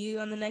will see you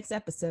on the next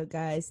episode,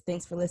 guys.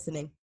 Thanks for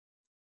listening.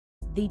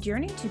 The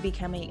journey to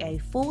becoming a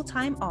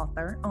full-time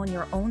author on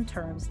your own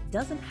terms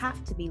doesn't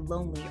have to be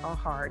lonely or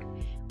hard.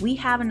 We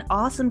have an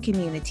awesome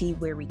community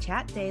where we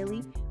chat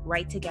daily,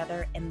 write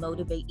together, and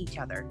motivate each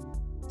other.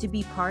 To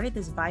be part of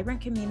this vibrant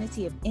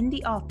community of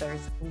indie authors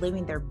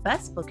living their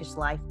best bookish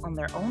life on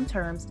their own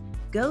terms,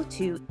 go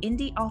to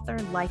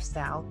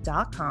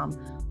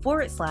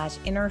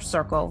indieauthorlifestyle.com/inner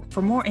circle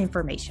for more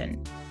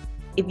information.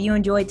 If you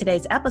enjoyed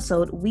today's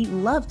episode, we'd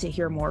love to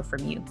hear more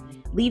from you.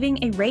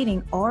 Leaving a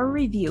rating or a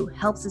review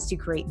helps us to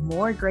create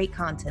more great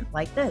content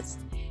like this.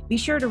 Be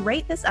sure to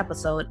rate this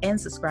episode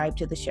and subscribe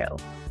to the show.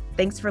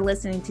 Thanks for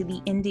listening to the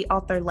Indie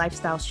Author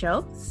Lifestyle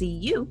Show. See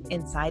you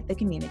inside the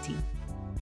community.